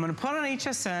 I'm gonna put on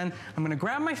HSN, I'm gonna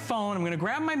grab my phone, I'm gonna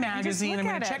grab my magazine, I'm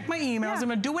gonna check my emails, I'm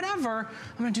gonna do whatever.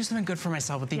 I'm gonna do something good for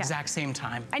myself at the exact same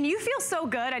time. And you feel so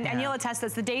good, and you'll attest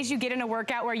this, the days you get in a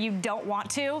workout where you don't want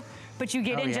to, but you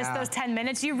get in just those 10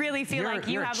 minutes, you really feel like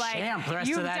you have like,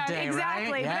 you've done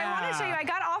exactly. Right? But I want to show you, I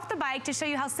got off the bike to show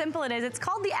you how simple it is. It's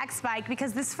called the X Bike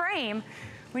because this frame,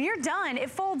 when you're done,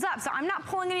 it folds up. So I'm not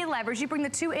pulling any levers. You bring the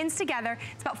two ends together.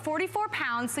 It's about 44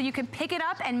 pounds, so you can pick it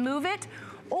up and move it.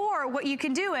 Or what you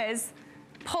can do is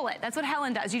pull it. That's what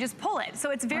Helen does. You just pull it.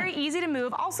 So it's very easy to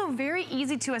move, also very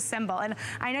easy to assemble. And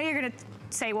I know you're gonna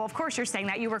say, well, of course you're saying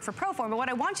that, you work for ProForm, but what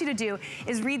I want you to do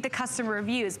is read the customer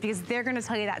reviews because they're gonna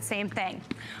tell you that same thing.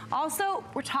 Also,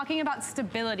 we're talking about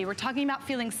stability. We're talking about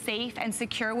feeling safe and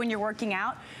secure when you're working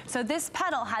out. So this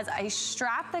pedal has a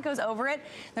strap that goes over it.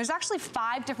 There's actually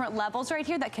 5 different levels right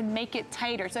here that can make it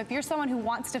tighter. So if you're someone who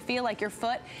wants to feel like your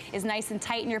foot is nice and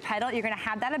tight in your pedal, you're gonna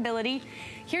have that ability.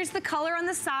 Here's the color on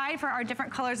the side for our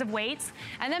different colors of weights.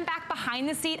 And then back behind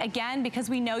the seat, again, because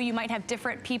we know you might have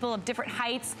different people of different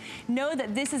heights, know that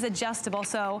this is adjustable.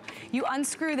 So you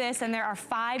unscrew this and there are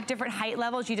 5 different height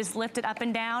levels. You just lift it up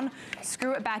and down,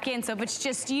 screw it back in. So if it's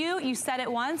just you, you set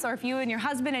it once, or if you and your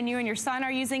husband and you and your son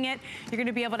are using it, you're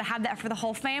gonna be able to have that for the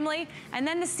whole family. And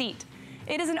then the seat.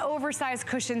 It is an oversized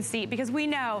cushion seat because we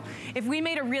know if we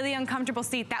made a really uncomfortable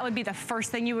seat, that would be the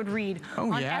first thing you would read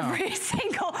on every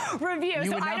single review. You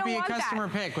so would I not don't be a want customer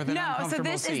that. pick with an uncomfortable so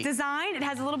this seat. is designed, it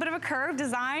has a little bit of a curve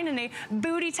design and a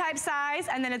booty type size,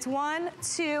 and then it's 1,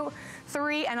 2,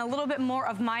 3, and a little bit more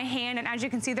of my hand, and as you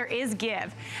can see, there is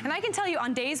give. And I can tell you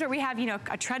on days where we have, you know,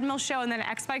 a treadmill show and then an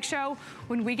X-Bike show,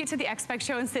 when we get to the X-Bike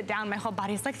show and sit down, my whole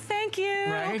body is like, thank you.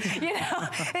 Right? You know,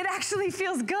 it actually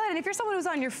feels good. And if you're someone who's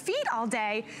on your feet all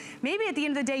day, maybe at the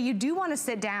end of the day, you do want to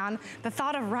sit down. The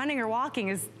thought of running or walking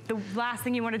is the last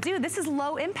thing you want to do. This is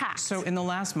low impact. So in the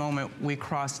last moment, we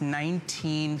crossed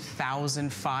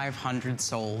 19,500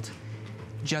 sold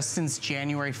just since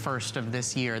January 1st of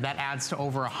this year. That adds to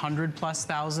over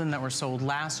 100,000+ that were sold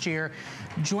last year.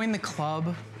 Join the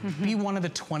club. Be one of the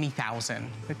 20,000.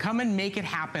 Come and make it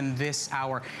happen this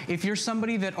hour. If you're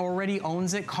somebody that already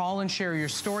owns it, call and share your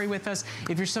story with us.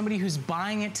 If you're somebody who's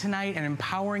buying it tonight and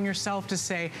empowering yourself to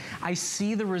say, I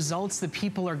see the results that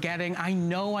people are getting. I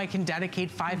know I can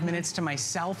dedicate 5 minutes to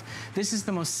myself. This is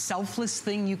the most selfless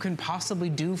thing you can possibly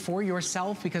do for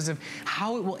yourself because of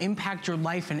how it will impact your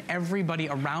life and everybody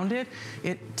around it.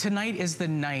 Tonight is the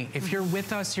night. If you're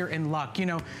with us, you're in luck. You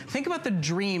know, think about the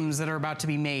dreams that are about to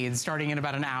be made starting in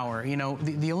about an hour. You know,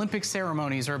 the Olympic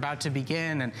ceremonies are about to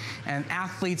begin and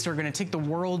athletes are gonna take the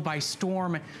world by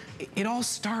storm. It all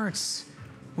starts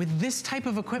with this type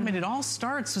of equipment. It all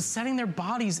starts with setting their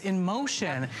bodies in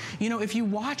motion. You know, if you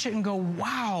watch it and go,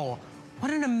 wow,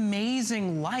 what an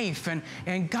amazing life.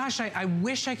 And gosh, I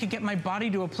wish I could get my body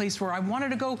to a place where I wanted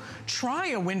to go try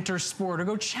a winter sport or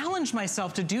go challenge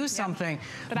myself to do something.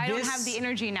 But I don't have the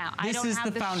energy now. I don't have the This is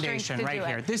the foundation right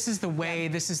here. This is the way,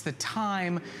 this is the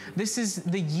time, this is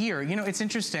the year. You know, it's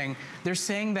interesting. They're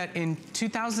saying that in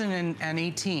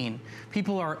 2018,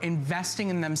 people are investing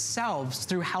in themselves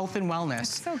through health and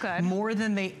wellness. That's so good. More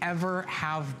than they ever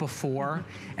have before.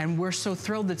 And we're so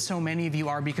thrilled that so many of you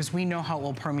are because we know how it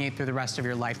will permeate through the rest of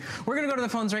your life. We're gonna go to the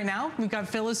phones right now. We've got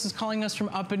Phyllis is calling us from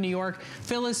up in New York.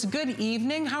 Phyllis, good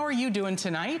evening. How are you doing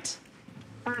tonight?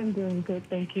 I'm doing good,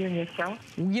 thank you. And yourself?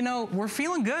 You know, we're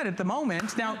feeling good at the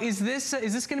moment. Now, is this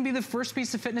gonna be the first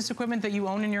piece of fitness equipment that you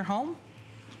own in your home?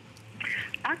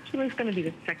 Actually, it's going to be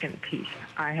the second piece.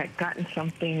 I had gotten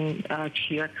something,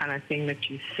 chair kind of thing that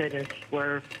you sit and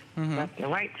swerve left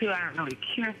and right to. I don't really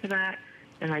care for that.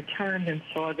 And I turned and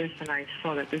saw this, and I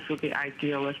saw that this would be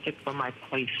idealistic for my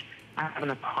place. I have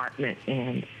an apartment,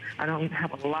 and I don't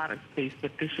have a lot of space, but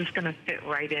this is going to fit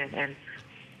right in. And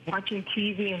watching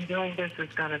TV and doing this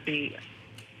is going to be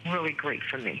really great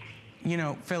for me. You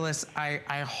know, Phyllis, I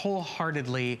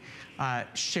wholeheartedly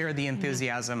share the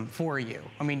enthusiasm for you.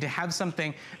 I mean, to have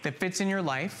something that fits in your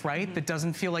life, right? That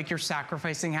doesn't feel like you're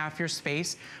sacrificing half your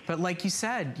space. But like you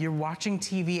said, you're watching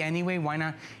TV anyway. Why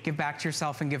not give back to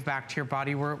yourself and give back to your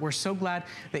body? We're so glad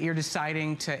that you're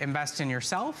deciding to invest in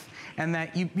yourself and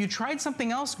that you tried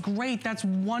something else. Great, that's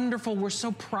wonderful. We're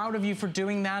so proud of you for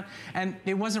doing that. And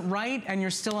it wasn't right, and you're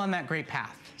still on that great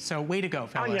path. So way to go,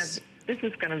 Phyllis. Oh, yeah. This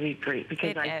is going to be great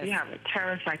because I do have a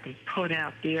terrace I can put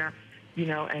out there, you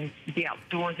know, and be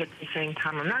outdoors at the same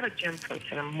time. I'm not a gym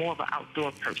person. I'm more of an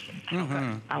outdoor person.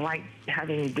 So I like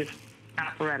having this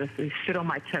apparatus to sit on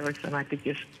my terrace and I could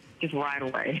just just right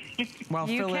away. Well,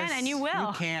 you Phyllis, can and you will.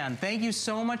 You can. Thank you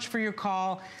so much for your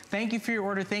call. Thank you for your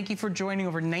order. Thank you for joining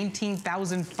over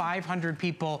 19,500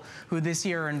 people who this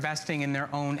year are investing in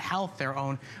their own health, their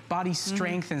own body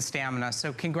strength and stamina.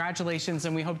 So congratulations,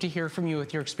 and we hope to hear from you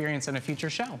with your experience in a future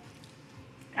show.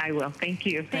 I will. Thank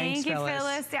you. Thank you,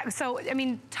 Phyllis. Yeah, so, I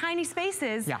mean, tiny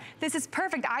spaces. Yeah. This is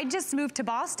perfect. I just moved to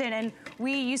Boston, and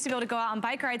we used to be able to go out on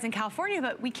bike rides in California,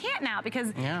 but we can't now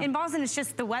because in Boston, it's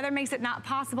just the weather makes it not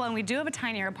possible, and we do have a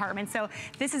tinier apartment. So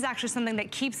this is actually something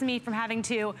that keeps me from having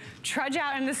to trudge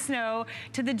out in the snow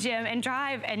to the gym and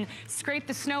drive and scrape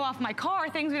the snow off my car,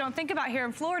 things we don't think about here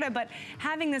in Florida. But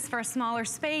having this for a smaller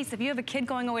space, if you have a kid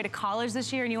going away to college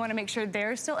this year and you want to make sure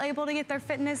they're still able to get their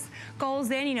fitness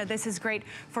goals in, you know, this is great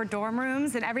for dorm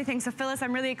rooms and everything. So Phyllis,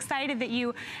 I'm really excited that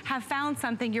you have found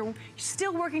something. You're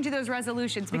still working to those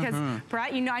resolutions because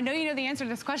Brett, you know, I know you know the answer to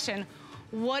this question.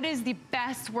 What is the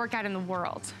best workout in the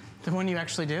world? The one you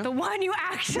actually do? The one you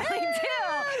actually do.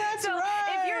 That's so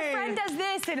right. if your friend does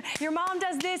this and your mom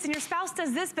does this and your spouse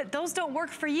does this, but those don't work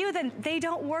for you, then they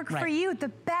don't work for you. The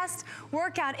best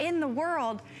workout in the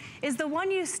world is the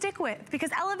one you stick with,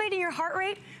 because elevating your heart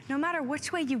rate, no matter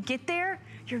which way you get there,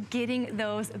 you're getting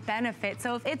those benefits.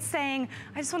 So if it's saying,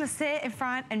 I just want to sit in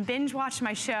front and binge watch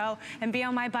my show and be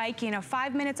on my bike, you know,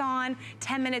 5 minutes on,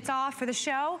 10 minutes off for the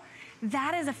show,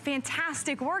 that is a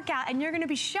fantastic workout, and you're gonna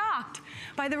be shocked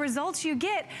by the results you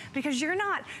get because you're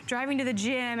not driving to the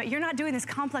gym, you're not doing this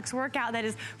complex workout that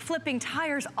is flipping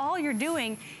tires. All you're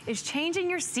doing is changing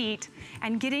your seat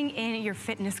and getting in your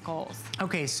fitness goals.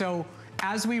 Okay, so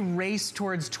as we race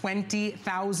towards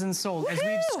 20,000 sold, as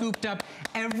we've scooped up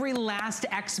every last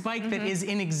X-Bike that is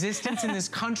in existence in this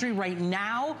country right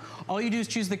now, all you do is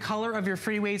choose the color of your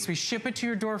free weights. We ship it to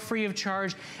your door free of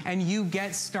charge, and you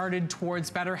get started towards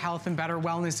better health and better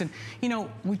wellness. And, you know,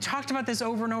 we talked about this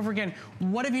over and over again.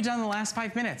 What have you done in the last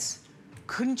 5 minutes?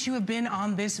 Couldn't you have been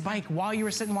on this bike while you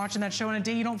were sitting watching that show on a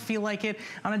day you don't feel like it,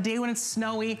 on a day when it's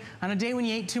snowy, on a day when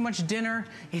you ate too much dinner?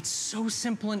 It's so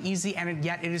simple and easy, and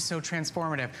yet it is so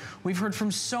transformative. We've heard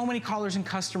from so many callers and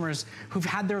customers who've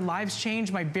had their lives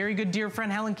change. My very good dear friend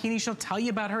Helen Keeney, she'll tell you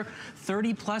about her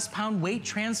 30+ pound weight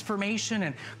transformation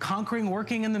and conquering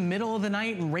working in the middle of the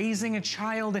night and raising a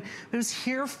child. It was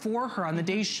here for her on the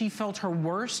days she felt her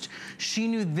worst. She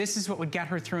knew this is what would get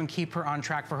her through and keep her on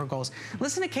track for her goals.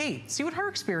 Listen to Kate, see what her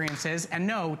experience is, and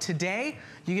know today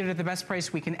you get it at the best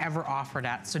price we can ever offer it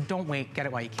at. So don't wait, get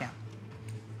it while you can.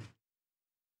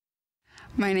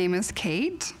 My name is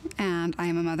Kate, and I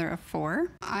am a mother of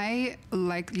 4. I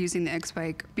like using the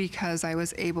X-Bike because I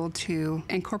was able to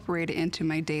incorporate it into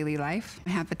my daily life.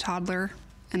 I have a toddler,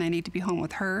 and I need to be home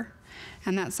with her,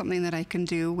 and that's something that I can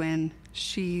do when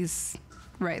she's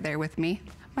right there with me.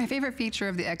 My favorite feature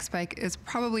of the X-Bike is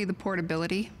probably the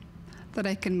portability, that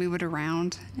I can move it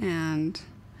around and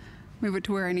move it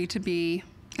to where I need to be,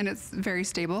 and it's very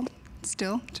stable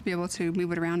still, to be able to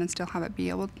move it around and still have it be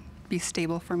able to be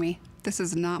stable for me. This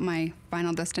is not my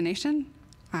final destination.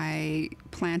 I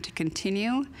plan to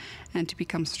continue and to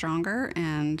become stronger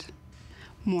and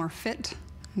more fit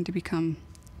and to become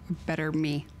a better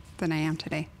me than I am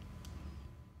today.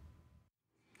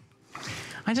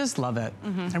 I just love it.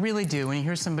 I really do. When you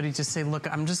hear somebody just say,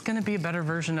 look, I'm just gonna be a better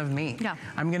version of me. Yeah.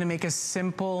 I'm gonna make a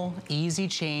simple, easy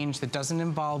change that doesn't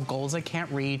involve goals I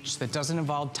can't reach, that doesn't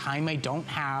involve time I don't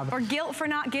have. Or guilt for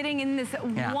not getting in this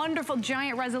wonderful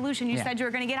giant resolution you said you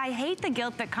were gonna get. I hate the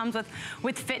guilt that comes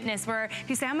with fitness, where if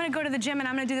you say, I'm gonna go to the gym and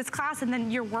I'm gonna do this class, and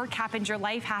then your work happens, your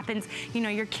life happens, you know,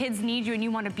 your kids need you and you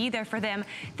wanna be there for them.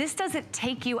 This doesn't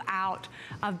take you out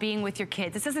of being with your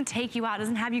kids. This doesn't take you out, it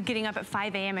doesn't have you getting up at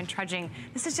 5 a.m. and trudging.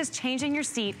 This is just changing your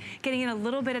seat, getting in a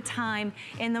little bit of time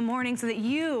in the morning so that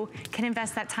you can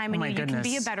invest that time in you. You can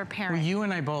be a better parent. Well, you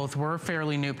and I both, we're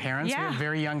fairly new parents. We have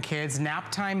very young kids.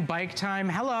 Nap time, bike time,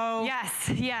 hello. Yes,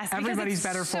 yes. Everybody's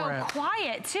better for it. So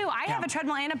quiet too. I have a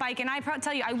treadmill and a bike, and I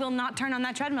tell you, I will not turn on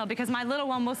that treadmill because my little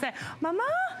one will say, Mama,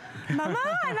 Mama,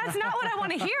 and that's not what I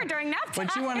want to hear during nap time.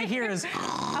 What you want to hear is...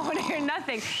 I want to hear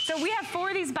nothing. So we have 4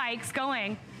 of these bikes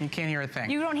going. You can't hear a thing.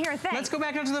 You don't hear a thing. Let's go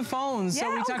back out to the phones. So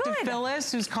we talked to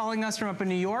Phyllis, who's calling us from up in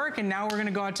New York, and now we're going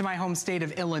to go out to my home state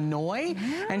of Illinois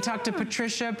and talk to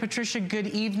Patricia. Patricia, good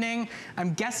evening.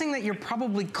 I'm guessing that you're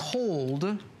probably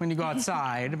cold when you go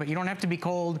outside, but you don't have to be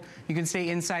cold. You can stay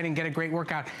inside and get a great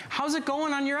workout. How's it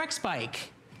going on your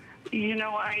X-Bike? You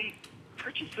know, I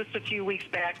purchased this a few weeks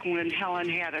back when Helen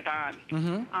had it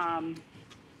on.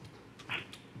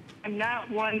 I'm not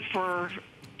one for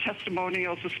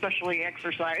testimonials, especially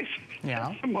exercise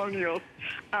testimonials.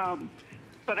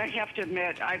 But I have to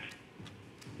admit, I've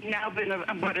now been,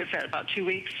 what is that, about 2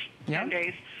 weeks, 10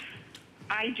 days.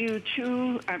 I do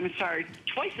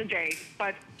twice a day,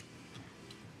 but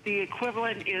the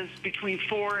equivalent is between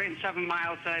 4 and 7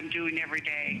 miles that I'm doing every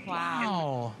day.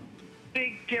 Wow.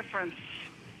 Big difference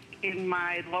in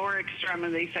my lower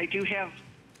extremities. I do have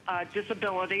a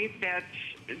disability that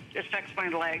affects my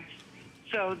legs.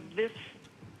 So this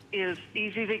is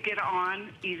easy to get on,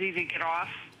 easy to get off.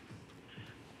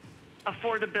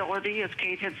 Affordability, as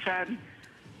Kate had said,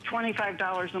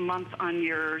 $25 a month on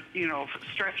your,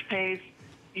 stretch pays.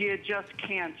 You just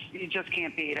can't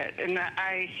beat it. And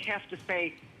I have to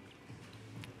say,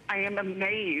 I am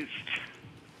amazed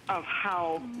of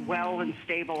how well and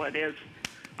stable it is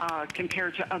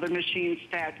compared to other machines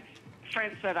that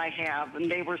friends that I have, and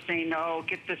they were saying, no,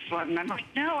 get this one. And I'm like,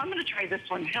 no, I'm going to try this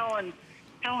one. Helen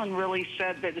really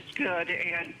said that it's good,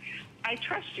 and I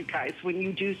trust you guys when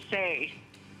you do say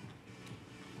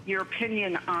your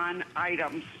opinion on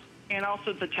items and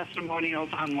also the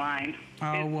testimonials online.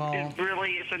 It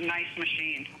really is a nice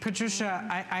machine. Patricia,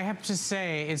 I have to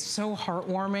say, it's so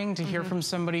heartwarming to hear from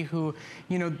somebody who,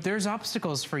 there's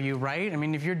obstacles for you, right? I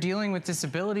mean, if you're dealing with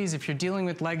disabilities, if you're dealing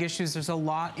with leg issues, there's a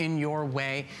lot in your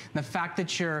way. And the fact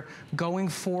that you're going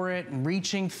for it and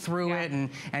reaching through it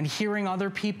and hearing other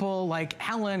people like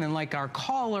Helen and like our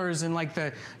callers and like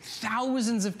the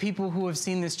thousands of people who have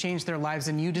seen this change their lives,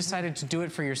 and you decided to do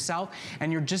it for yourself,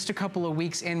 and you're just a couple of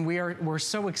weeks in. We're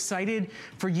so excited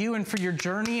for you and for your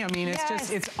journey. I mean,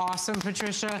 it's awesome,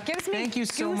 Patricia. Thank you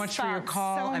so much for your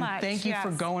call, and thank you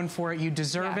for going for it. You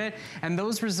deserve it. And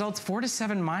those results, 4 to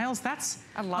 7 miles, that's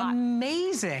a lot.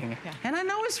 Amazing. And I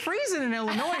know it's freezing in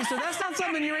Illinois, so that's not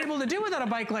something you're able to do without a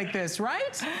bike like this,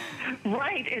 right?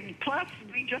 Right, and plus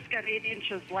we just got 8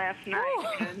 inches last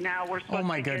night, and now we're supposed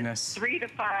to get 3 to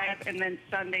 5, and then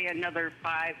Sunday another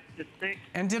 5 to 6.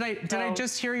 And did I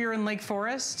just hear you're in Lake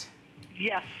Forest?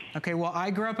 Yes. Okay, well,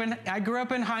 I grew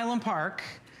up in Highland Park.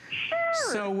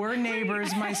 Sure. So we're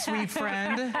neighbors, my sweet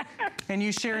friend. And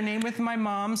you share a name with my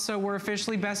mom, so we're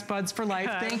officially best buds for life.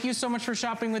 Thank you so much for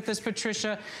shopping with us,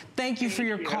 Patricia. Thank you for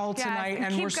your call tonight.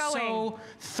 And we're so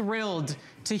thrilled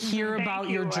to hear about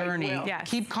your journey.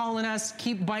 Keep calling us,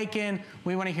 keep biking.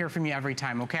 We want to hear from you every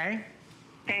time, okay?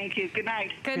 Thank you. Good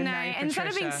night. Good night. Instead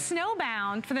of being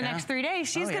snowbound for the next 3 days,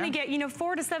 she's going to get,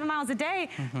 4 to 7 miles a day.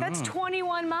 That's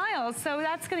 21 miles. So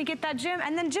that's going to get that gym.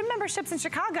 And then gym memberships in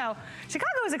Chicago.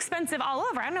 Chicago is expensive all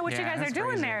over. I don't know what you guys are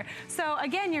doing there. So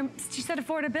again, she said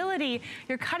affordability.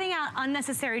 You're cutting out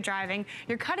unnecessary driving.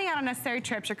 You're cutting out unnecessary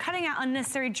trips. You're cutting out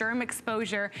unnecessary germ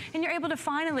exposure. And you're able to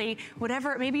finally,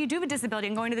 maybe you do have a disability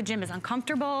and going to the gym is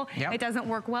uncomfortable. It doesn't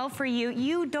work well for you.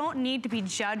 You don't need to be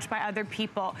judged by other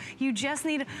people. You just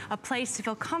need a place to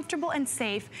feel comfortable and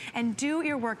safe and do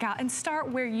your workout and start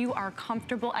where you are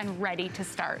comfortable and ready to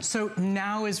start. So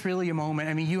now is really a moment.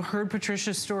 I mean, you heard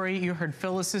Patricia's story, you heard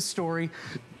Phyllis's story.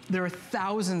 There are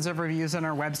thousands of reviews on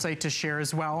our website to share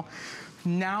as well.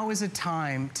 Now is a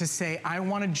time to say, I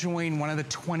want to join one of the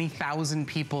 20,000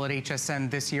 people at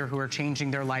HSN this year who are changing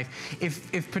their life.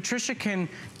 If Patricia can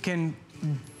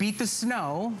beat the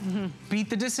snow, beat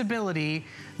the disability,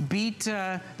 beat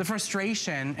the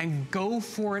frustration, and go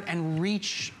for it and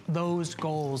reach those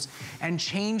goals and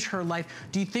change her life.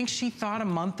 Do you think she thought a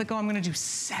month ago, I'm gonna do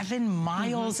 7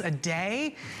 miles a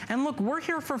day? And look, we're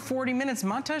here for 40 minutes.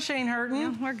 My tush ain't hurting.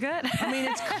 Yeah, we're good. I mean,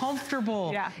 it's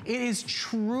comfortable. It is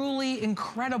truly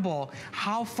incredible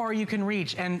how far you can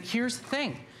reach. And here's the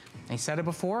thing. I said it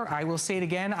before, I will say it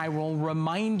again, I will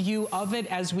remind you of it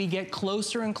as we get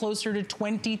closer and closer to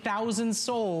 20,000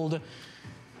 sold.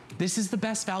 This is the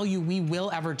best value we will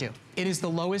ever do. It is the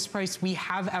lowest price we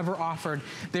have ever offered.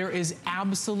 There is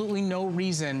absolutely no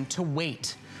reason to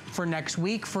wait for next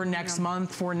week, for next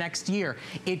month, for next year.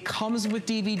 It comes with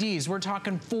DVDs. We're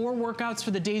talking 4 workouts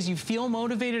for the days you feel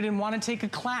motivated and want to take a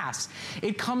class.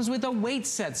 It comes with a weight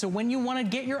set, so when you want to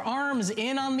get your arms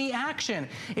in on the action.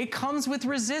 It comes with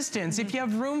resistance. If you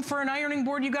have room for an ironing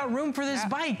board, you got room for this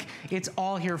bike. It's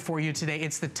all here for you today.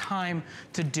 It's the time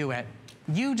to do it.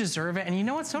 You deserve it, and you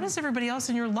know what? So does everybody else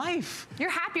in your life.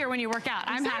 You're happier when you work out.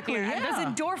 I'm happier. Those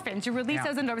endorphins, you release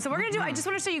those endorphins. So we're gonna do, I just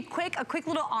wanna show you a quick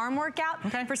little arm workout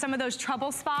for some of those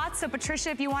trouble spots. So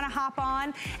Patricia, if you wanna hop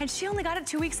on, and she only got it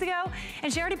 2 weeks ago,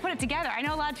 and she already put it together. I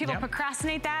know a lot of people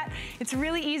procrastinate that. It's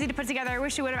really easy to put together. I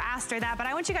wish you would have asked her that, but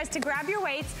I want you guys to grab your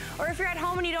weights, or if you're at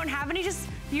home and you don't have any, just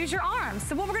use your arms.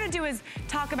 So what we're gonna do is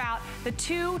talk about the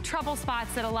 2 trouble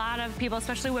spots that a lot of people,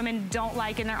 especially women, don't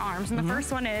like in their arms. And the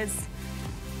first one is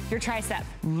your tricep.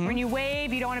 When you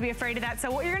wave, you don't want to be afraid of that. So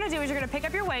what you're going to do is you're going to pick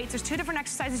up your weights. There's 2 different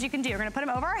exercises you can do. You're going to put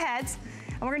them over our heads,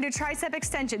 and we're going to do tricep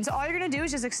extension. So all you're going to do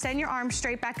is just extend your arms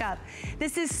straight back up.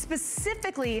 This is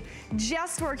specifically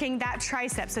just working that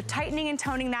tricep, so tightening and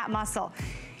toning that muscle.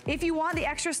 If you want the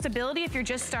extra stability, if you're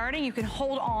just starting, you can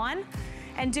hold on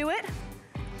and do it.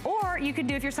 Or you could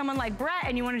do, if you're someone like Brett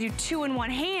and you want to do 2 in 1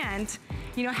 hand,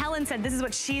 you know, Helen said this is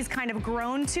what she's kind of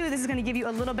grown to. This is going to give you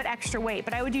a little bit extra weight.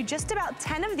 But I would do just about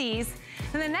 10 of these.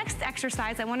 And the next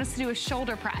exercise I want us to do is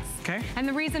shoulder press. Okay. And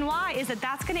the reason why is that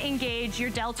that's going to engage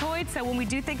your deltoid. So when we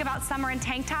do think about summer and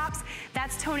tank tops,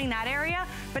 that's toning that area.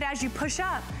 But as you push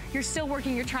up, you're still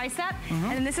working your tricep.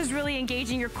 And then this is really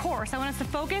engaging your core. So I want us to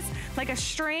focus like a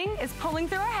string is pulling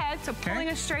through our head. So pulling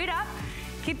us straight up.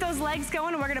 Keep those legs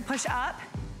going, and we're going to push up.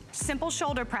 Simple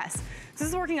shoulder press. So this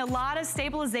is working a lot of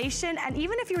stabilization, and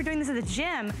even if you were doing this at the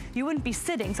gym, you wouldn't be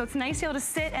sitting. So it's nice to be able to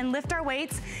sit and lift our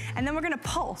weights, and then we're gonna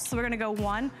pulse. So we're gonna go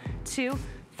 1, 2,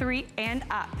 3, and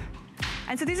up.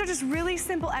 And so these are just really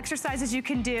simple exercises you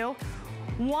can do.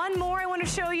 One more I want to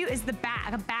show you is a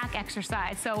back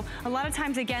exercise. So a lot of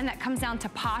times, again, that comes down to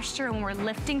posture. And when we're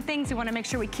lifting things, we want to make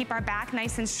sure we keep our back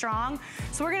nice and strong.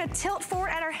 So we're going to tilt forward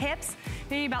at our hips,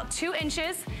 maybe about 2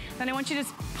 inches. Then I want you to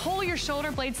just pull your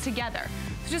shoulder blades together.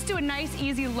 So just do a nice,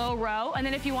 easy, low row. And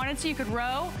then if you wanted to, you could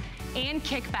row and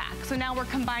kick back. So now we're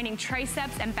combining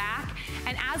triceps and back.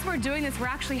 And as we're doing this, we're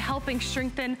actually helping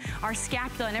strengthen our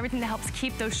scapula and everything that helps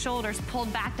keep those shoulders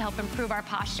pulled back to help improve our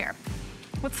posture.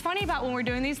 What's funny about when we're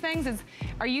doing these things is,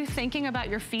 are you thinking about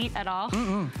your feet at all?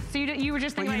 So you were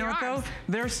just thinking about your arms. Though?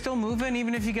 They're still moving,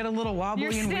 even if you get a little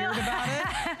wobbly and weird about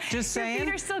it. Just saying. Your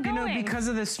feet are still going. You know, because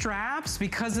of the straps,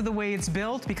 because of the way it's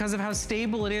built, because of how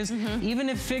stable it is, even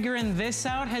if figuring this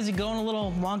out has you going a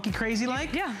little wonky crazy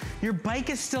like, your bike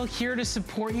is still here to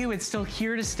support you. It's still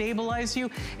here to stabilize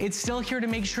you. It's still here to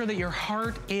make sure that your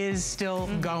heart is still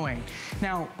going.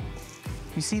 Now,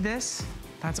 you see this?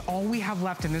 That's all we have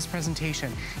left in this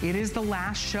presentation. It is the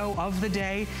last show of the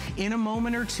day. In a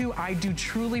moment or two, I do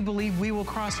truly believe we will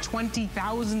cross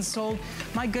 20,000 sold.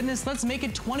 My goodness, let's make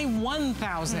it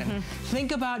 21,000.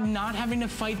 Think about not having to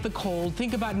fight the cold.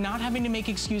 Think about not having to make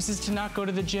excuses to not go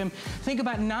to the gym. Think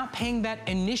about not paying that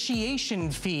initiation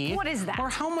fee. What is that? Or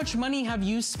how much money have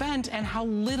you spent and how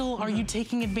little are you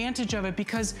taking advantage of it,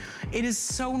 because it is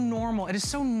so normal. It is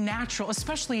so natural,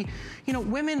 especially, you know,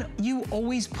 women, you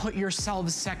always put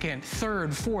yourselves second,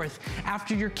 third, fourth,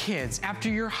 after your kids, after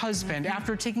your husband,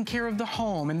 after taking care of the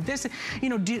home, and this, you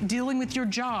know, dealing with your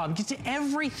job,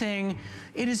 everything.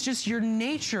 It is just your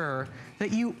nature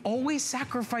that you always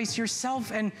sacrifice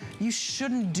yourself, and you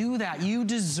shouldn't do that. You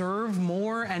deserve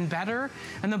more and better.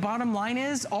 And the bottom line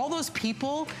is, all those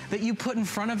people that you put in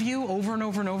front of you over and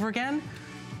over and over again,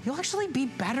 you'll actually be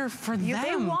better for them.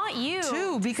 They want you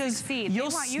too, because you'll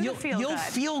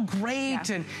feel great,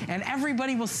 and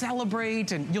everybody will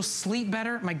celebrate, and you'll sleep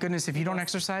better. My goodness, if you don't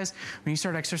exercise, when you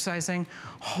start exercising,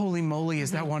 holy moly,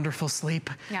 is that wonderful sleep.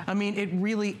 I mean,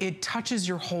 it touches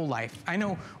your whole life. I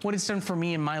know what it's done for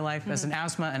me in my life as an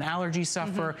asthma and allergy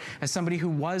sufferer, as somebody who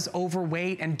was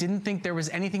overweight and didn't think there was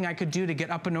anything I could do to get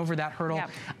up and over that hurdle.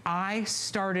 I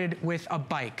started with a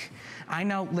bike. I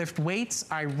now lift weights,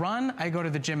 I run, I go to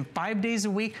the gym 5 days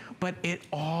a week, but it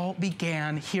all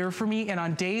began here for me. And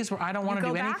on days where I don't want to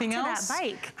do anything else,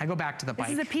 I go back to the bike.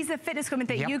 This is a piece of fitness equipment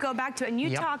that you go back to. And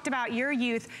you talked about your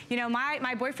youth. You know,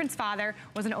 my boyfriend's father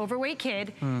was an overweight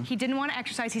kid. He didn't want to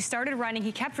exercise. He started running.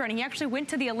 He kept running. He actually went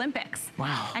to the Olympics.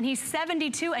 Wow. And he's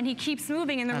 72 and he keeps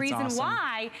moving. And the reason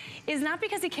why is not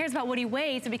because he cares about what he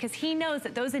weighs, but because he knows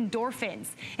that those endorphins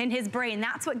in his brain,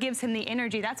 that's what gives him the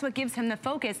energy. That's what gives him the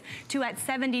focus to, at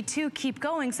 72, keep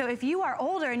going. So if you are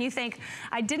older and you think,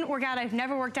 I didn't work out, I've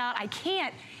never worked out, I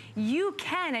can't, you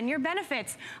can, and your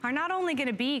benefits are not only going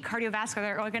to be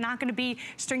cardiovascular, they're not going to be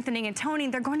strengthening and toning,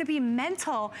 they're going to be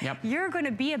mental. You're going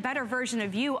to be a better version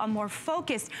of you, a more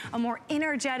focused, a more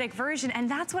energetic version, and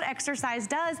that's what exercise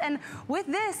does. And with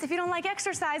this, if you don't like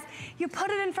exercise, you put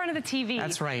it in front of the TV.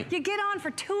 That's right. You get on for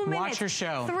 2 minutes. Watch your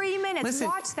show. 3 minutes. Listen,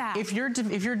 watch that. If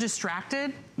you're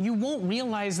distracted, you won't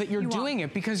realize that you're doing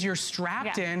it, because you're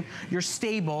strapped in, you're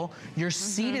stable, your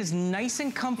seat is nice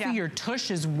and comfy, your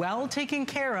tush is well taken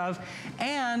care of,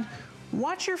 and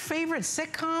watch your favorite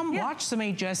sitcom, watch some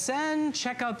HSN,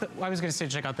 check out the, I was going to say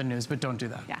check out the news, but don't do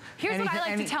that. Here's what I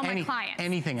like to tell my clients.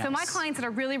 Anything else. So my clients that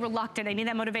are really reluctant, they need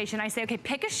that motivation, I say, okay,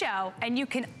 pick a show, and you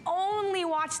can only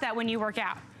watch that when you work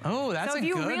out. Oh, that's a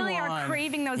good one. So if you really are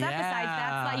craving those episodes,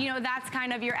 that's like, you know, that's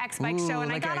kind of your X-Bike show.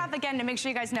 And I got off again to make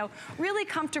sure you guys know, really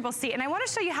comfortable seat. And I want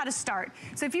to show you how to start.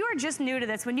 So if you are just new to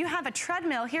this, when you have a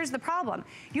treadmill, here's the problem.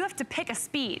 You have to pick a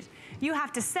speed. You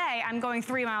have to say, I'm going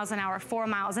 3 miles an hour, 4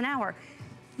 miles an hour.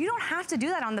 You don't have to do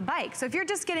that on the bike. So if you're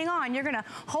just getting on, you're gonna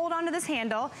hold onto this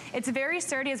handle. It's very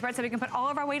sturdy, as Brett said, we can put all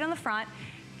of our weight on the front.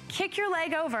 Kick your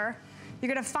leg over.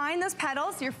 You're gonna find those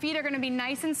pedals. Your feet are gonna be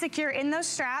nice and secure in those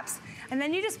straps. And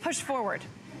then you just push forward.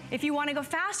 If you want to go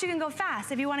fast, you can go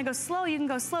fast. If you want to go slow, you can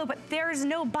go slow, but there's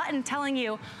no button telling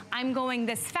you, I'm going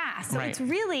this fast. So it's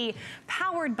really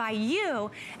powered by you,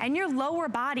 and your lower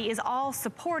body is all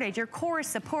supported. Your core is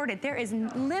supported. There is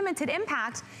limited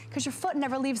impact because your foot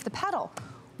never leaves the pedal.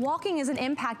 Walking is an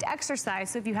impact exercise,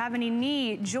 so if you have any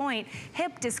knee, joint,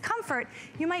 hip discomfort,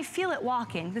 you might feel it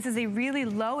walking. This is a really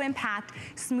low impact,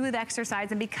 smooth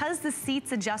exercise, and because the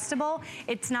seat's adjustable,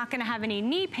 it's not gonna have any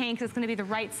knee pain because it's gonna be the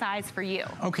right size for you.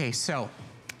 Okay, so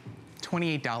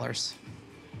 $28,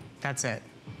 that's it.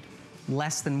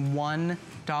 Less than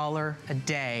 $1 a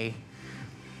day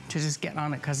to just get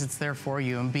on it because it's there for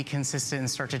you and be consistent and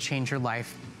start to change your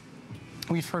life.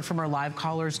 We've heard from our live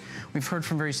callers. We've heard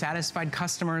from very satisfied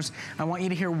customers. I want you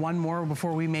to hear one more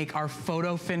before we make our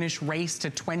photo finish race to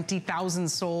 20,000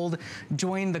 sold.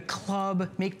 Join the club.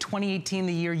 Make 2018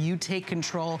 the year you take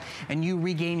control and you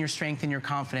regain your strength and your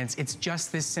confidence. It's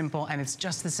just this simple and it's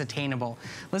just this attainable.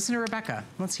 Listen to Rebecca.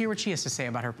 Let's hear what she has to say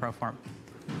about her ProForm.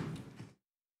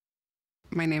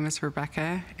 My name is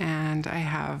Rebecca and I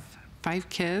have 5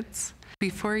 kids.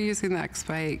 Before using the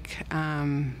X-Bike,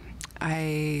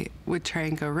 I would try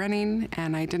and go running,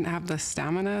 and I didn't have the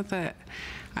stamina that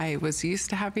I was used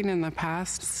to having in the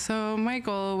past. So my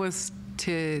goal was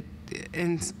to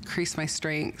increase my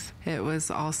strength. It was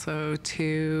also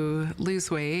to lose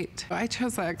weight. I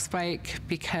chose the X-Bike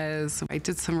because I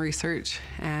did some research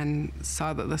and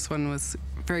saw that this one was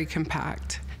very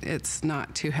compact. It's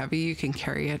not too heavy, you can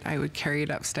carry it. I would carry it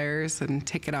upstairs and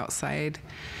take it outside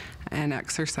and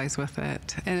exercise with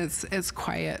it. And it's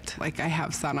quiet. Like, I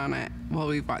have sat on it while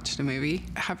we watched a movie.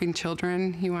 Having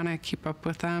children, you want to keep up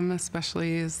with them,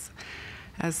 especially as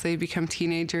they become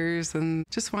teenagers, and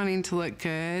just wanting to look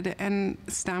good. And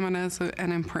stamina is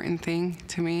an important thing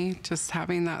to me, just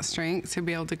having that strength to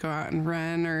be able to go out and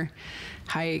run or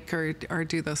hike or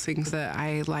do those things that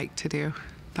I like to do.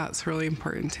 That's really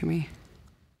important to me.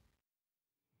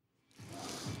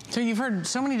 So you've heard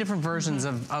so many different versions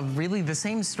of really the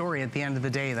same story at the end of the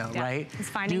day, though, right? It's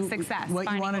finding success.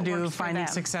 What you want to do, finding them.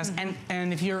 success.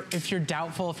 And if you're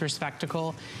doubtful, if you're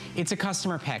skeptical, it's a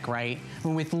customer pick, right?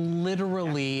 With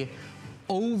literally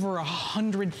over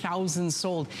 100,000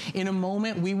 sold. In a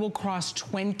moment, we will cross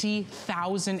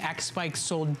 20,000 X-Bikes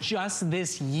sold just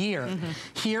this year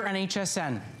here on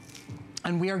HSN.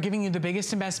 And we are giving you the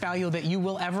biggest and best value that you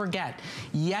will ever get.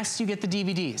 Yes, you get the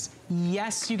DVDs.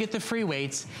 Yes, you get the free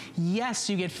weights. Yes,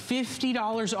 you get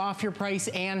 $50 off your price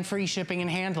and free shipping and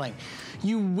handling.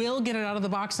 You will get it out of the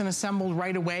box and assembled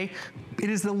right away. It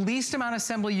is the least amount of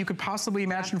assembly you could possibly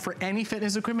imagine for any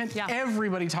fitness equipment.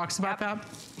 Everybody talks about that.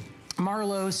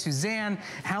 Marlo, Suzanne,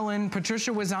 Helen,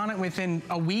 Patricia was on it within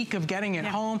a week of getting it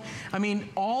home. I mean,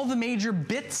 all the major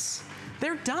bits,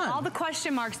 they're done. All the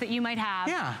question marks that you might have,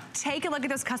 take a look at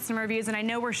those customer reviews, and I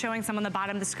know we're showing some on the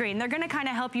bottom of the screen. They're gonna kind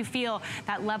of help you feel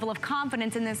that level of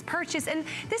confidence in this purchase. And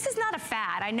this is not a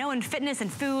fad. I know in fitness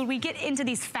and food, we get into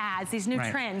these fads, these new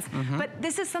trends, but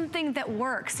this is something that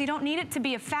works. You don't need it to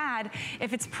be a fad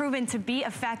if it's proven to be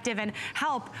effective and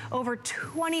help over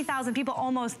 20,000 people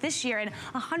almost this year and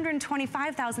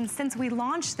 125,000 since we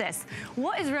launched this.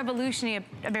 What is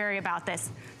revolutionary about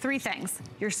this? 3 things.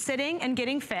 You're sitting and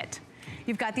getting fit.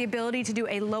 You've got the ability to do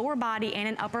a lower body and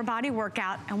an upper body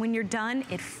workout, and when you're done,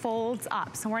 it folds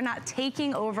up. So we're not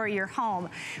taking over your home.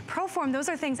 ProForm, those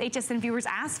are things HSN viewers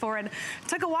asked for, and it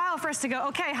took a while for us to go,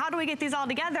 okay, how do we get these all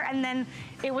together? And then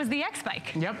it was the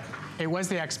X-Bike. Yep, it was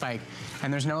the X-Bike.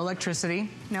 And there's no electricity.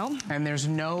 No. And there's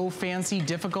no fancy,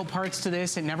 difficult parts to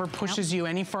this. It never pushes you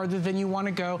any farther than you want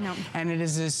to go. And it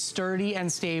is as sturdy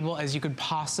and stable as you could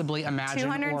possibly imagine or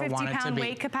want it to be. 250-pound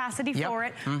weight capacity for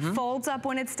it. Folds up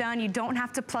when it's done. You don't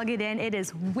have to plug it in. It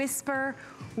is whisper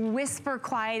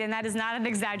quiet, and that is not an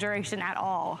exaggeration at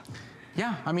all.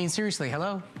 Yeah, I mean, seriously,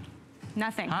 hello?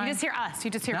 Nothing. Hi. You just hear us.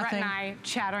 You just hear Brett and I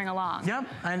chattering along. Yep,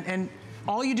 and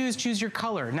all you do is choose your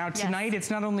color. Now tonight, it's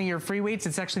not only your free weights,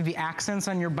 it's actually the accents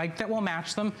on your bike that will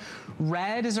match them.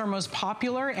 Red is our most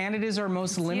popular, and it is our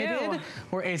most limited.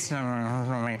 Or it's we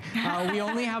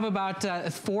only have about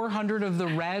 400 of the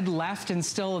red left and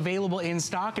still available in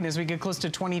stock, and as we get close to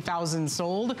 20,000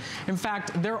 sold, in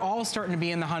fact, they're all starting to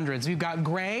be in the hundreds. We've got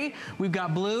gray, we've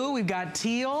got blue, we've got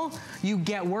teal. You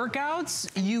get workouts,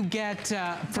 you get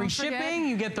free shipping,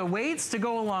 you get the weights to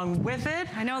go along with it.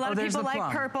 I know a lot of people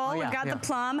like purple. We've got the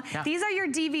plum. Yeah. These are your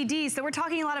DVDs. So we're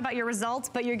talking a lot about your results,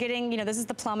 but you're getting, you know, this is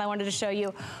the plum I wanted to show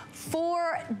you.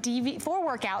 4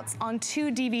 workouts on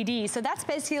 2 DVDs. So that's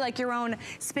basically like your own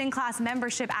spin class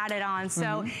membership added on.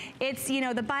 So it's, you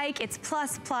know, the bike, it's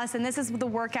plus, and this is the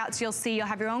workouts you'll see. You'll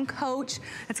have your own coach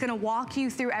that's gonna walk you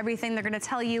through everything. They're gonna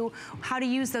tell you how to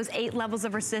use those 8 levels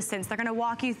of resistance. They're gonna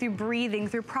walk you through breathing,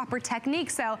 through proper technique.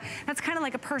 So that's kind of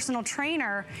like a personal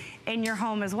trainer in your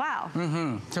home as well.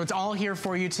 So it's all here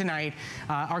for you tonight.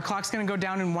 Our clock's gonna go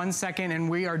down in 1 second, and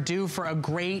we are due for a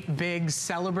great big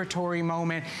celebratory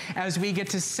moment as we get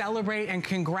to celebrate and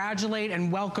congratulate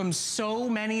and welcome so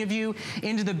many of you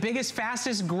into the biggest,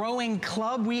 fastest growing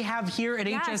club we have here at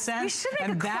HSN. We should make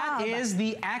a club. That is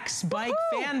the X-Bike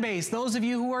fan base. Those of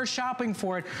you who are shopping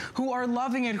for it, who are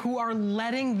loving it, who are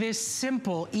letting this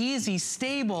simple, easy,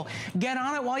 stable, get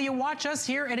on it while you watch us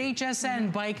here at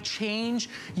HSN. Bike, change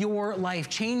your life.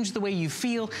 Change the way you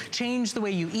feel, change the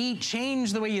way you eat,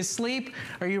 change the way you sleep.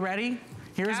 Are you ready?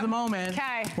 Here's the moment.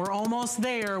 Okay. We're almost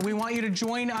there. We want you to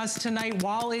join us tonight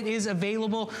while it is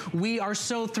available. We are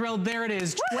so thrilled. There it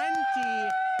is.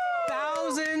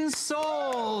 20,000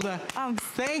 sold.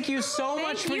 Thank you so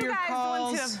much for your calls. Thank you guys, the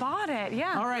ones who have bought it.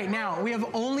 Yeah. All right, now we have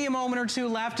only a moment or two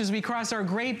left as we cross our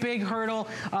great big hurdle.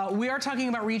 We are talking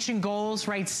about reaching goals,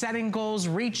 right? Setting goals,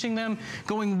 reaching them,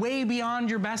 going way beyond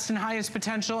your best and highest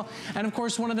potential. And of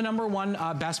course, one of the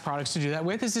 #1 best products to do that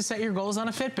with is to set your goals on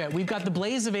a Fitbit. We've got the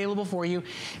Blaze available for you.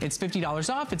 It's $50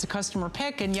 off. It's a customer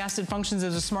pick, and yes, it functions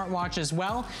as a smartwatch as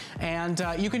well. And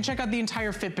you can check out the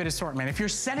entire Fitbit assortment. If you're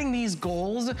setting these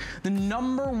goals, the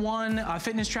 #1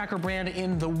 fitness tracker brand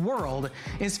in the world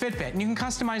is Fitbit. And you can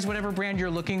customize whatever brand you're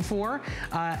looking for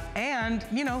and,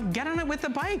 you know, get on it with the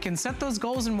bike and set those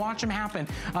goals and watch them happen.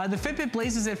 The Fitbit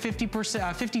Blaze is at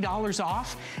 $50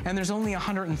 off, and there's only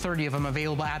 130 of them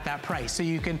available at that price. So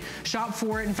you can shop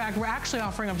for it. In fact, we're actually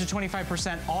offering up to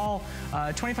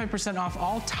 25% off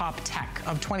all top tech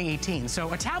of 2018.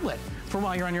 So a tablet for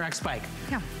while you're on your X-Bike.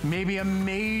 Yeah. Maybe a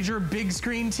major big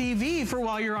screen TV for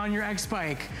while you're on your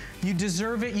X-Bike. You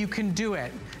deserve it, you can do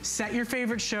it. Set your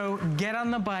favorite show, get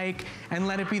on the bike, and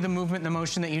let it be the movement and the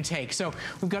motion that you take. So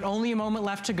we've got only a moment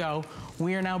left to go.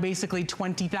 We are now basically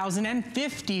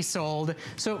 20,050 sold.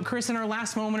 So Chris, in our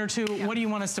last moment or two, what do you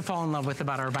want us to fall in love with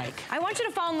about our bike? I want you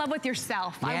to fall in love with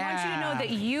yourself. I want you to know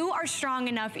that you are strong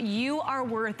enough, you are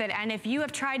worth it, and if you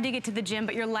have tried to get to the gym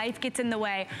but your life gets in the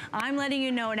way, I'm letting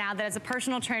you know now that as a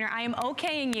personal trainer, I am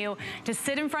okaying you to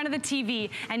sit in front of the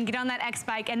TV and get on that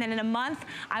X-Bike, and then in a month,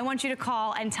 I want you to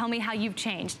call and tell me how you've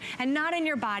changed. And not in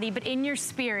your body, but in your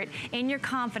spirit, in your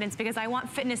confidence, because I want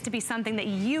fitness to be something that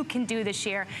you can do this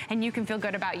year and you can feel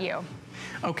good about you.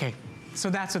 Okay. So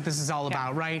that's what this is all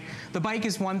about, right? The bike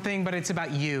is one thing, but it's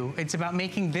about you. It's about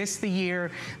making this the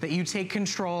year that you take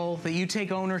control, that you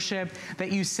take ownership, that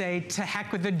you say, to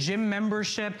heck with the gym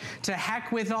membership, to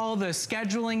heck with all the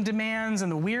scheduling demands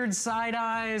and the weird side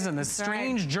eyes and the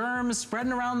strange germs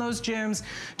spreading around those gyms.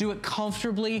 Do it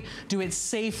comfortably, do it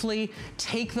safely.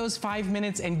 Take those 5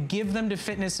 minutes and give them to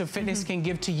fitness so fitness can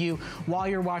give to you while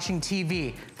you're watching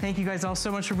TV. Thank you guys all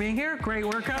so much for being here. Great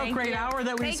workout, great hour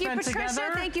that we spent together. Thank you,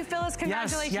 Patricia. Thank you, Phyllis.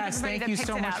 Congratulations, yes, thank you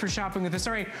so much for shopping with us.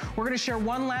 All right, we're gonna share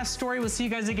one last story. We'll see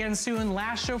you guys again soon.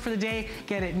 Last show for the day.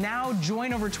 Get it now.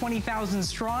 Join over 20,000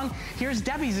 strong. Here's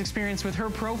Debbie's experience with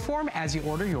her ProForm as you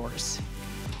order yours.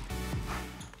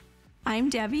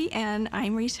 I'm Debbie, and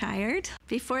I'm retired.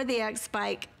 Before the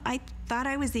X-Bike, I thought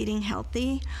I was eating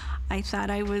healthy. I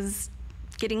thought I was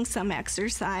getting some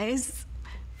exercise,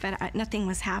 but nothing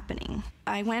was happening.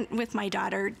 I went with my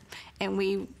daughter, and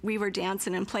we were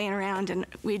dancing and playing around, and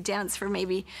we'd dance for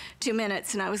maybe 2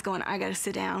 minutes, and I was going, I gotta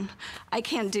sit down. I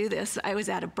can't do this. I was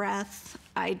out of breath.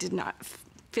 I did not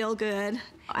feel good.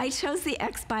 I chose the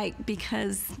X-Bike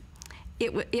because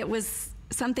it was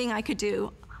something I could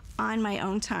do on my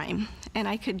own time, and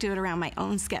I could do it around my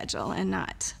own schedule and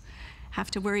not have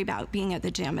to worry about being at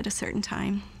the gym at a certain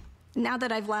time. Now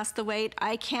that I've lost the weight,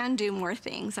 I can do more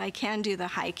things. I can do the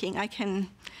hiking. I can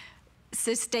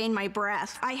sustain my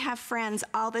breath. I have friends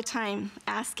all the time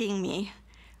asking me,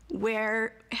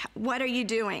 what are you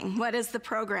doing? What is the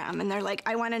program? And they're like,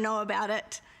 I want to know about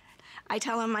it. I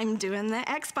tell them I'm doing the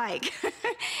X-Bike,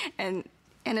 and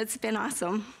it's been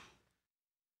awesome.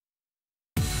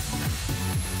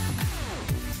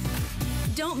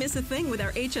 Don't miss a thing with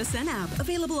our HSN app,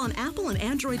 available on Apple and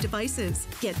Android devices.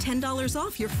 Get $10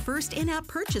 off your first in-app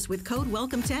purchase with code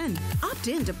WELCOME10. Opt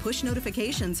in to push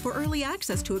notifications for early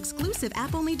access to exclusive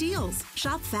app-only deals.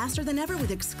 Shop faster than ever with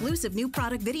exclusive new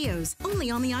product videos, only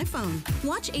on the iPhone.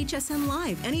 Watch HSN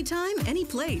Live anytime, any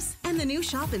place. And the new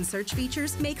shop and search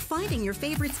features make finding your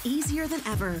favorites easier than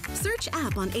ever. Search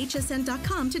app on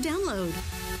hsn.com to download.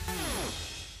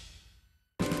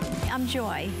 I'm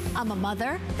Joy. I'm a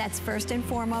mother, that's first and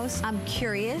foremost. I'm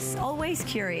curious, always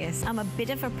curious. I'm a bit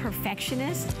of a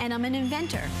perfectionist, and I'm an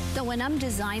inventor. So when I'm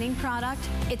designing product,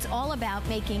 it's all about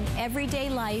making everyday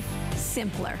life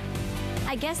simpler.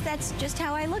 I guess that's just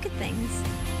how I look at things.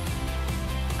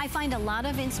 I find a lot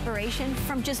of inspiration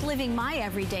from just living my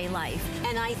everyday life.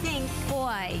 And I think,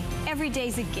 boy, every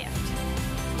day's a gift.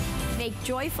 Make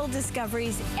joyful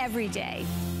discoveries every day.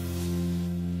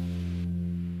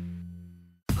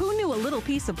 Who knew a little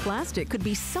piece of plastic could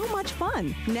be so much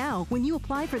fun? Now, when you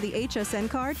apply for the HSN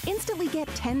card, instantly get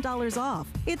 $10 off.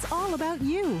 It's all about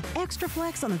you. Extra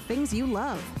flex on the things you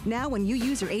love. Now, when you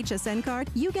use your HSN card,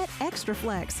 you get extra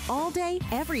flex all day,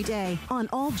 every day on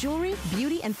all jewelry,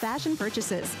 beauty, and fashion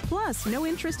purchases. Plus, no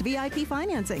interest VIP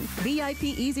financing, VIP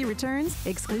easy returns,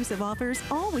 exclusive offers,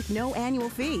 all with no annual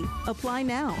fee. Apply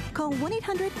now. Call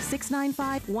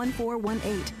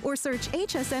 1-800-695-1418 or search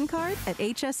HSN card at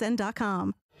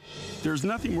hsn.com. There's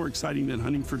nothing more exciting than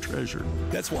hunting for treasure.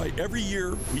 That's why every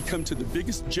year we come to the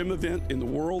biggest gem event in the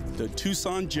world, the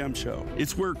Tucson Gem Show.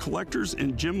 It's where collectors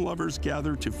and gem lovers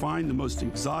gather to find the most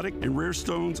exotic and rare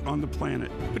stones on the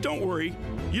planet. But don't worry,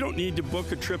 you don't need to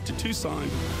book a trip to Tucson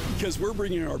because we're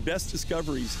bringing our best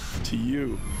discoveries to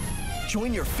you.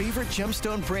 Join your favorite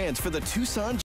gemstone brands for the Tucson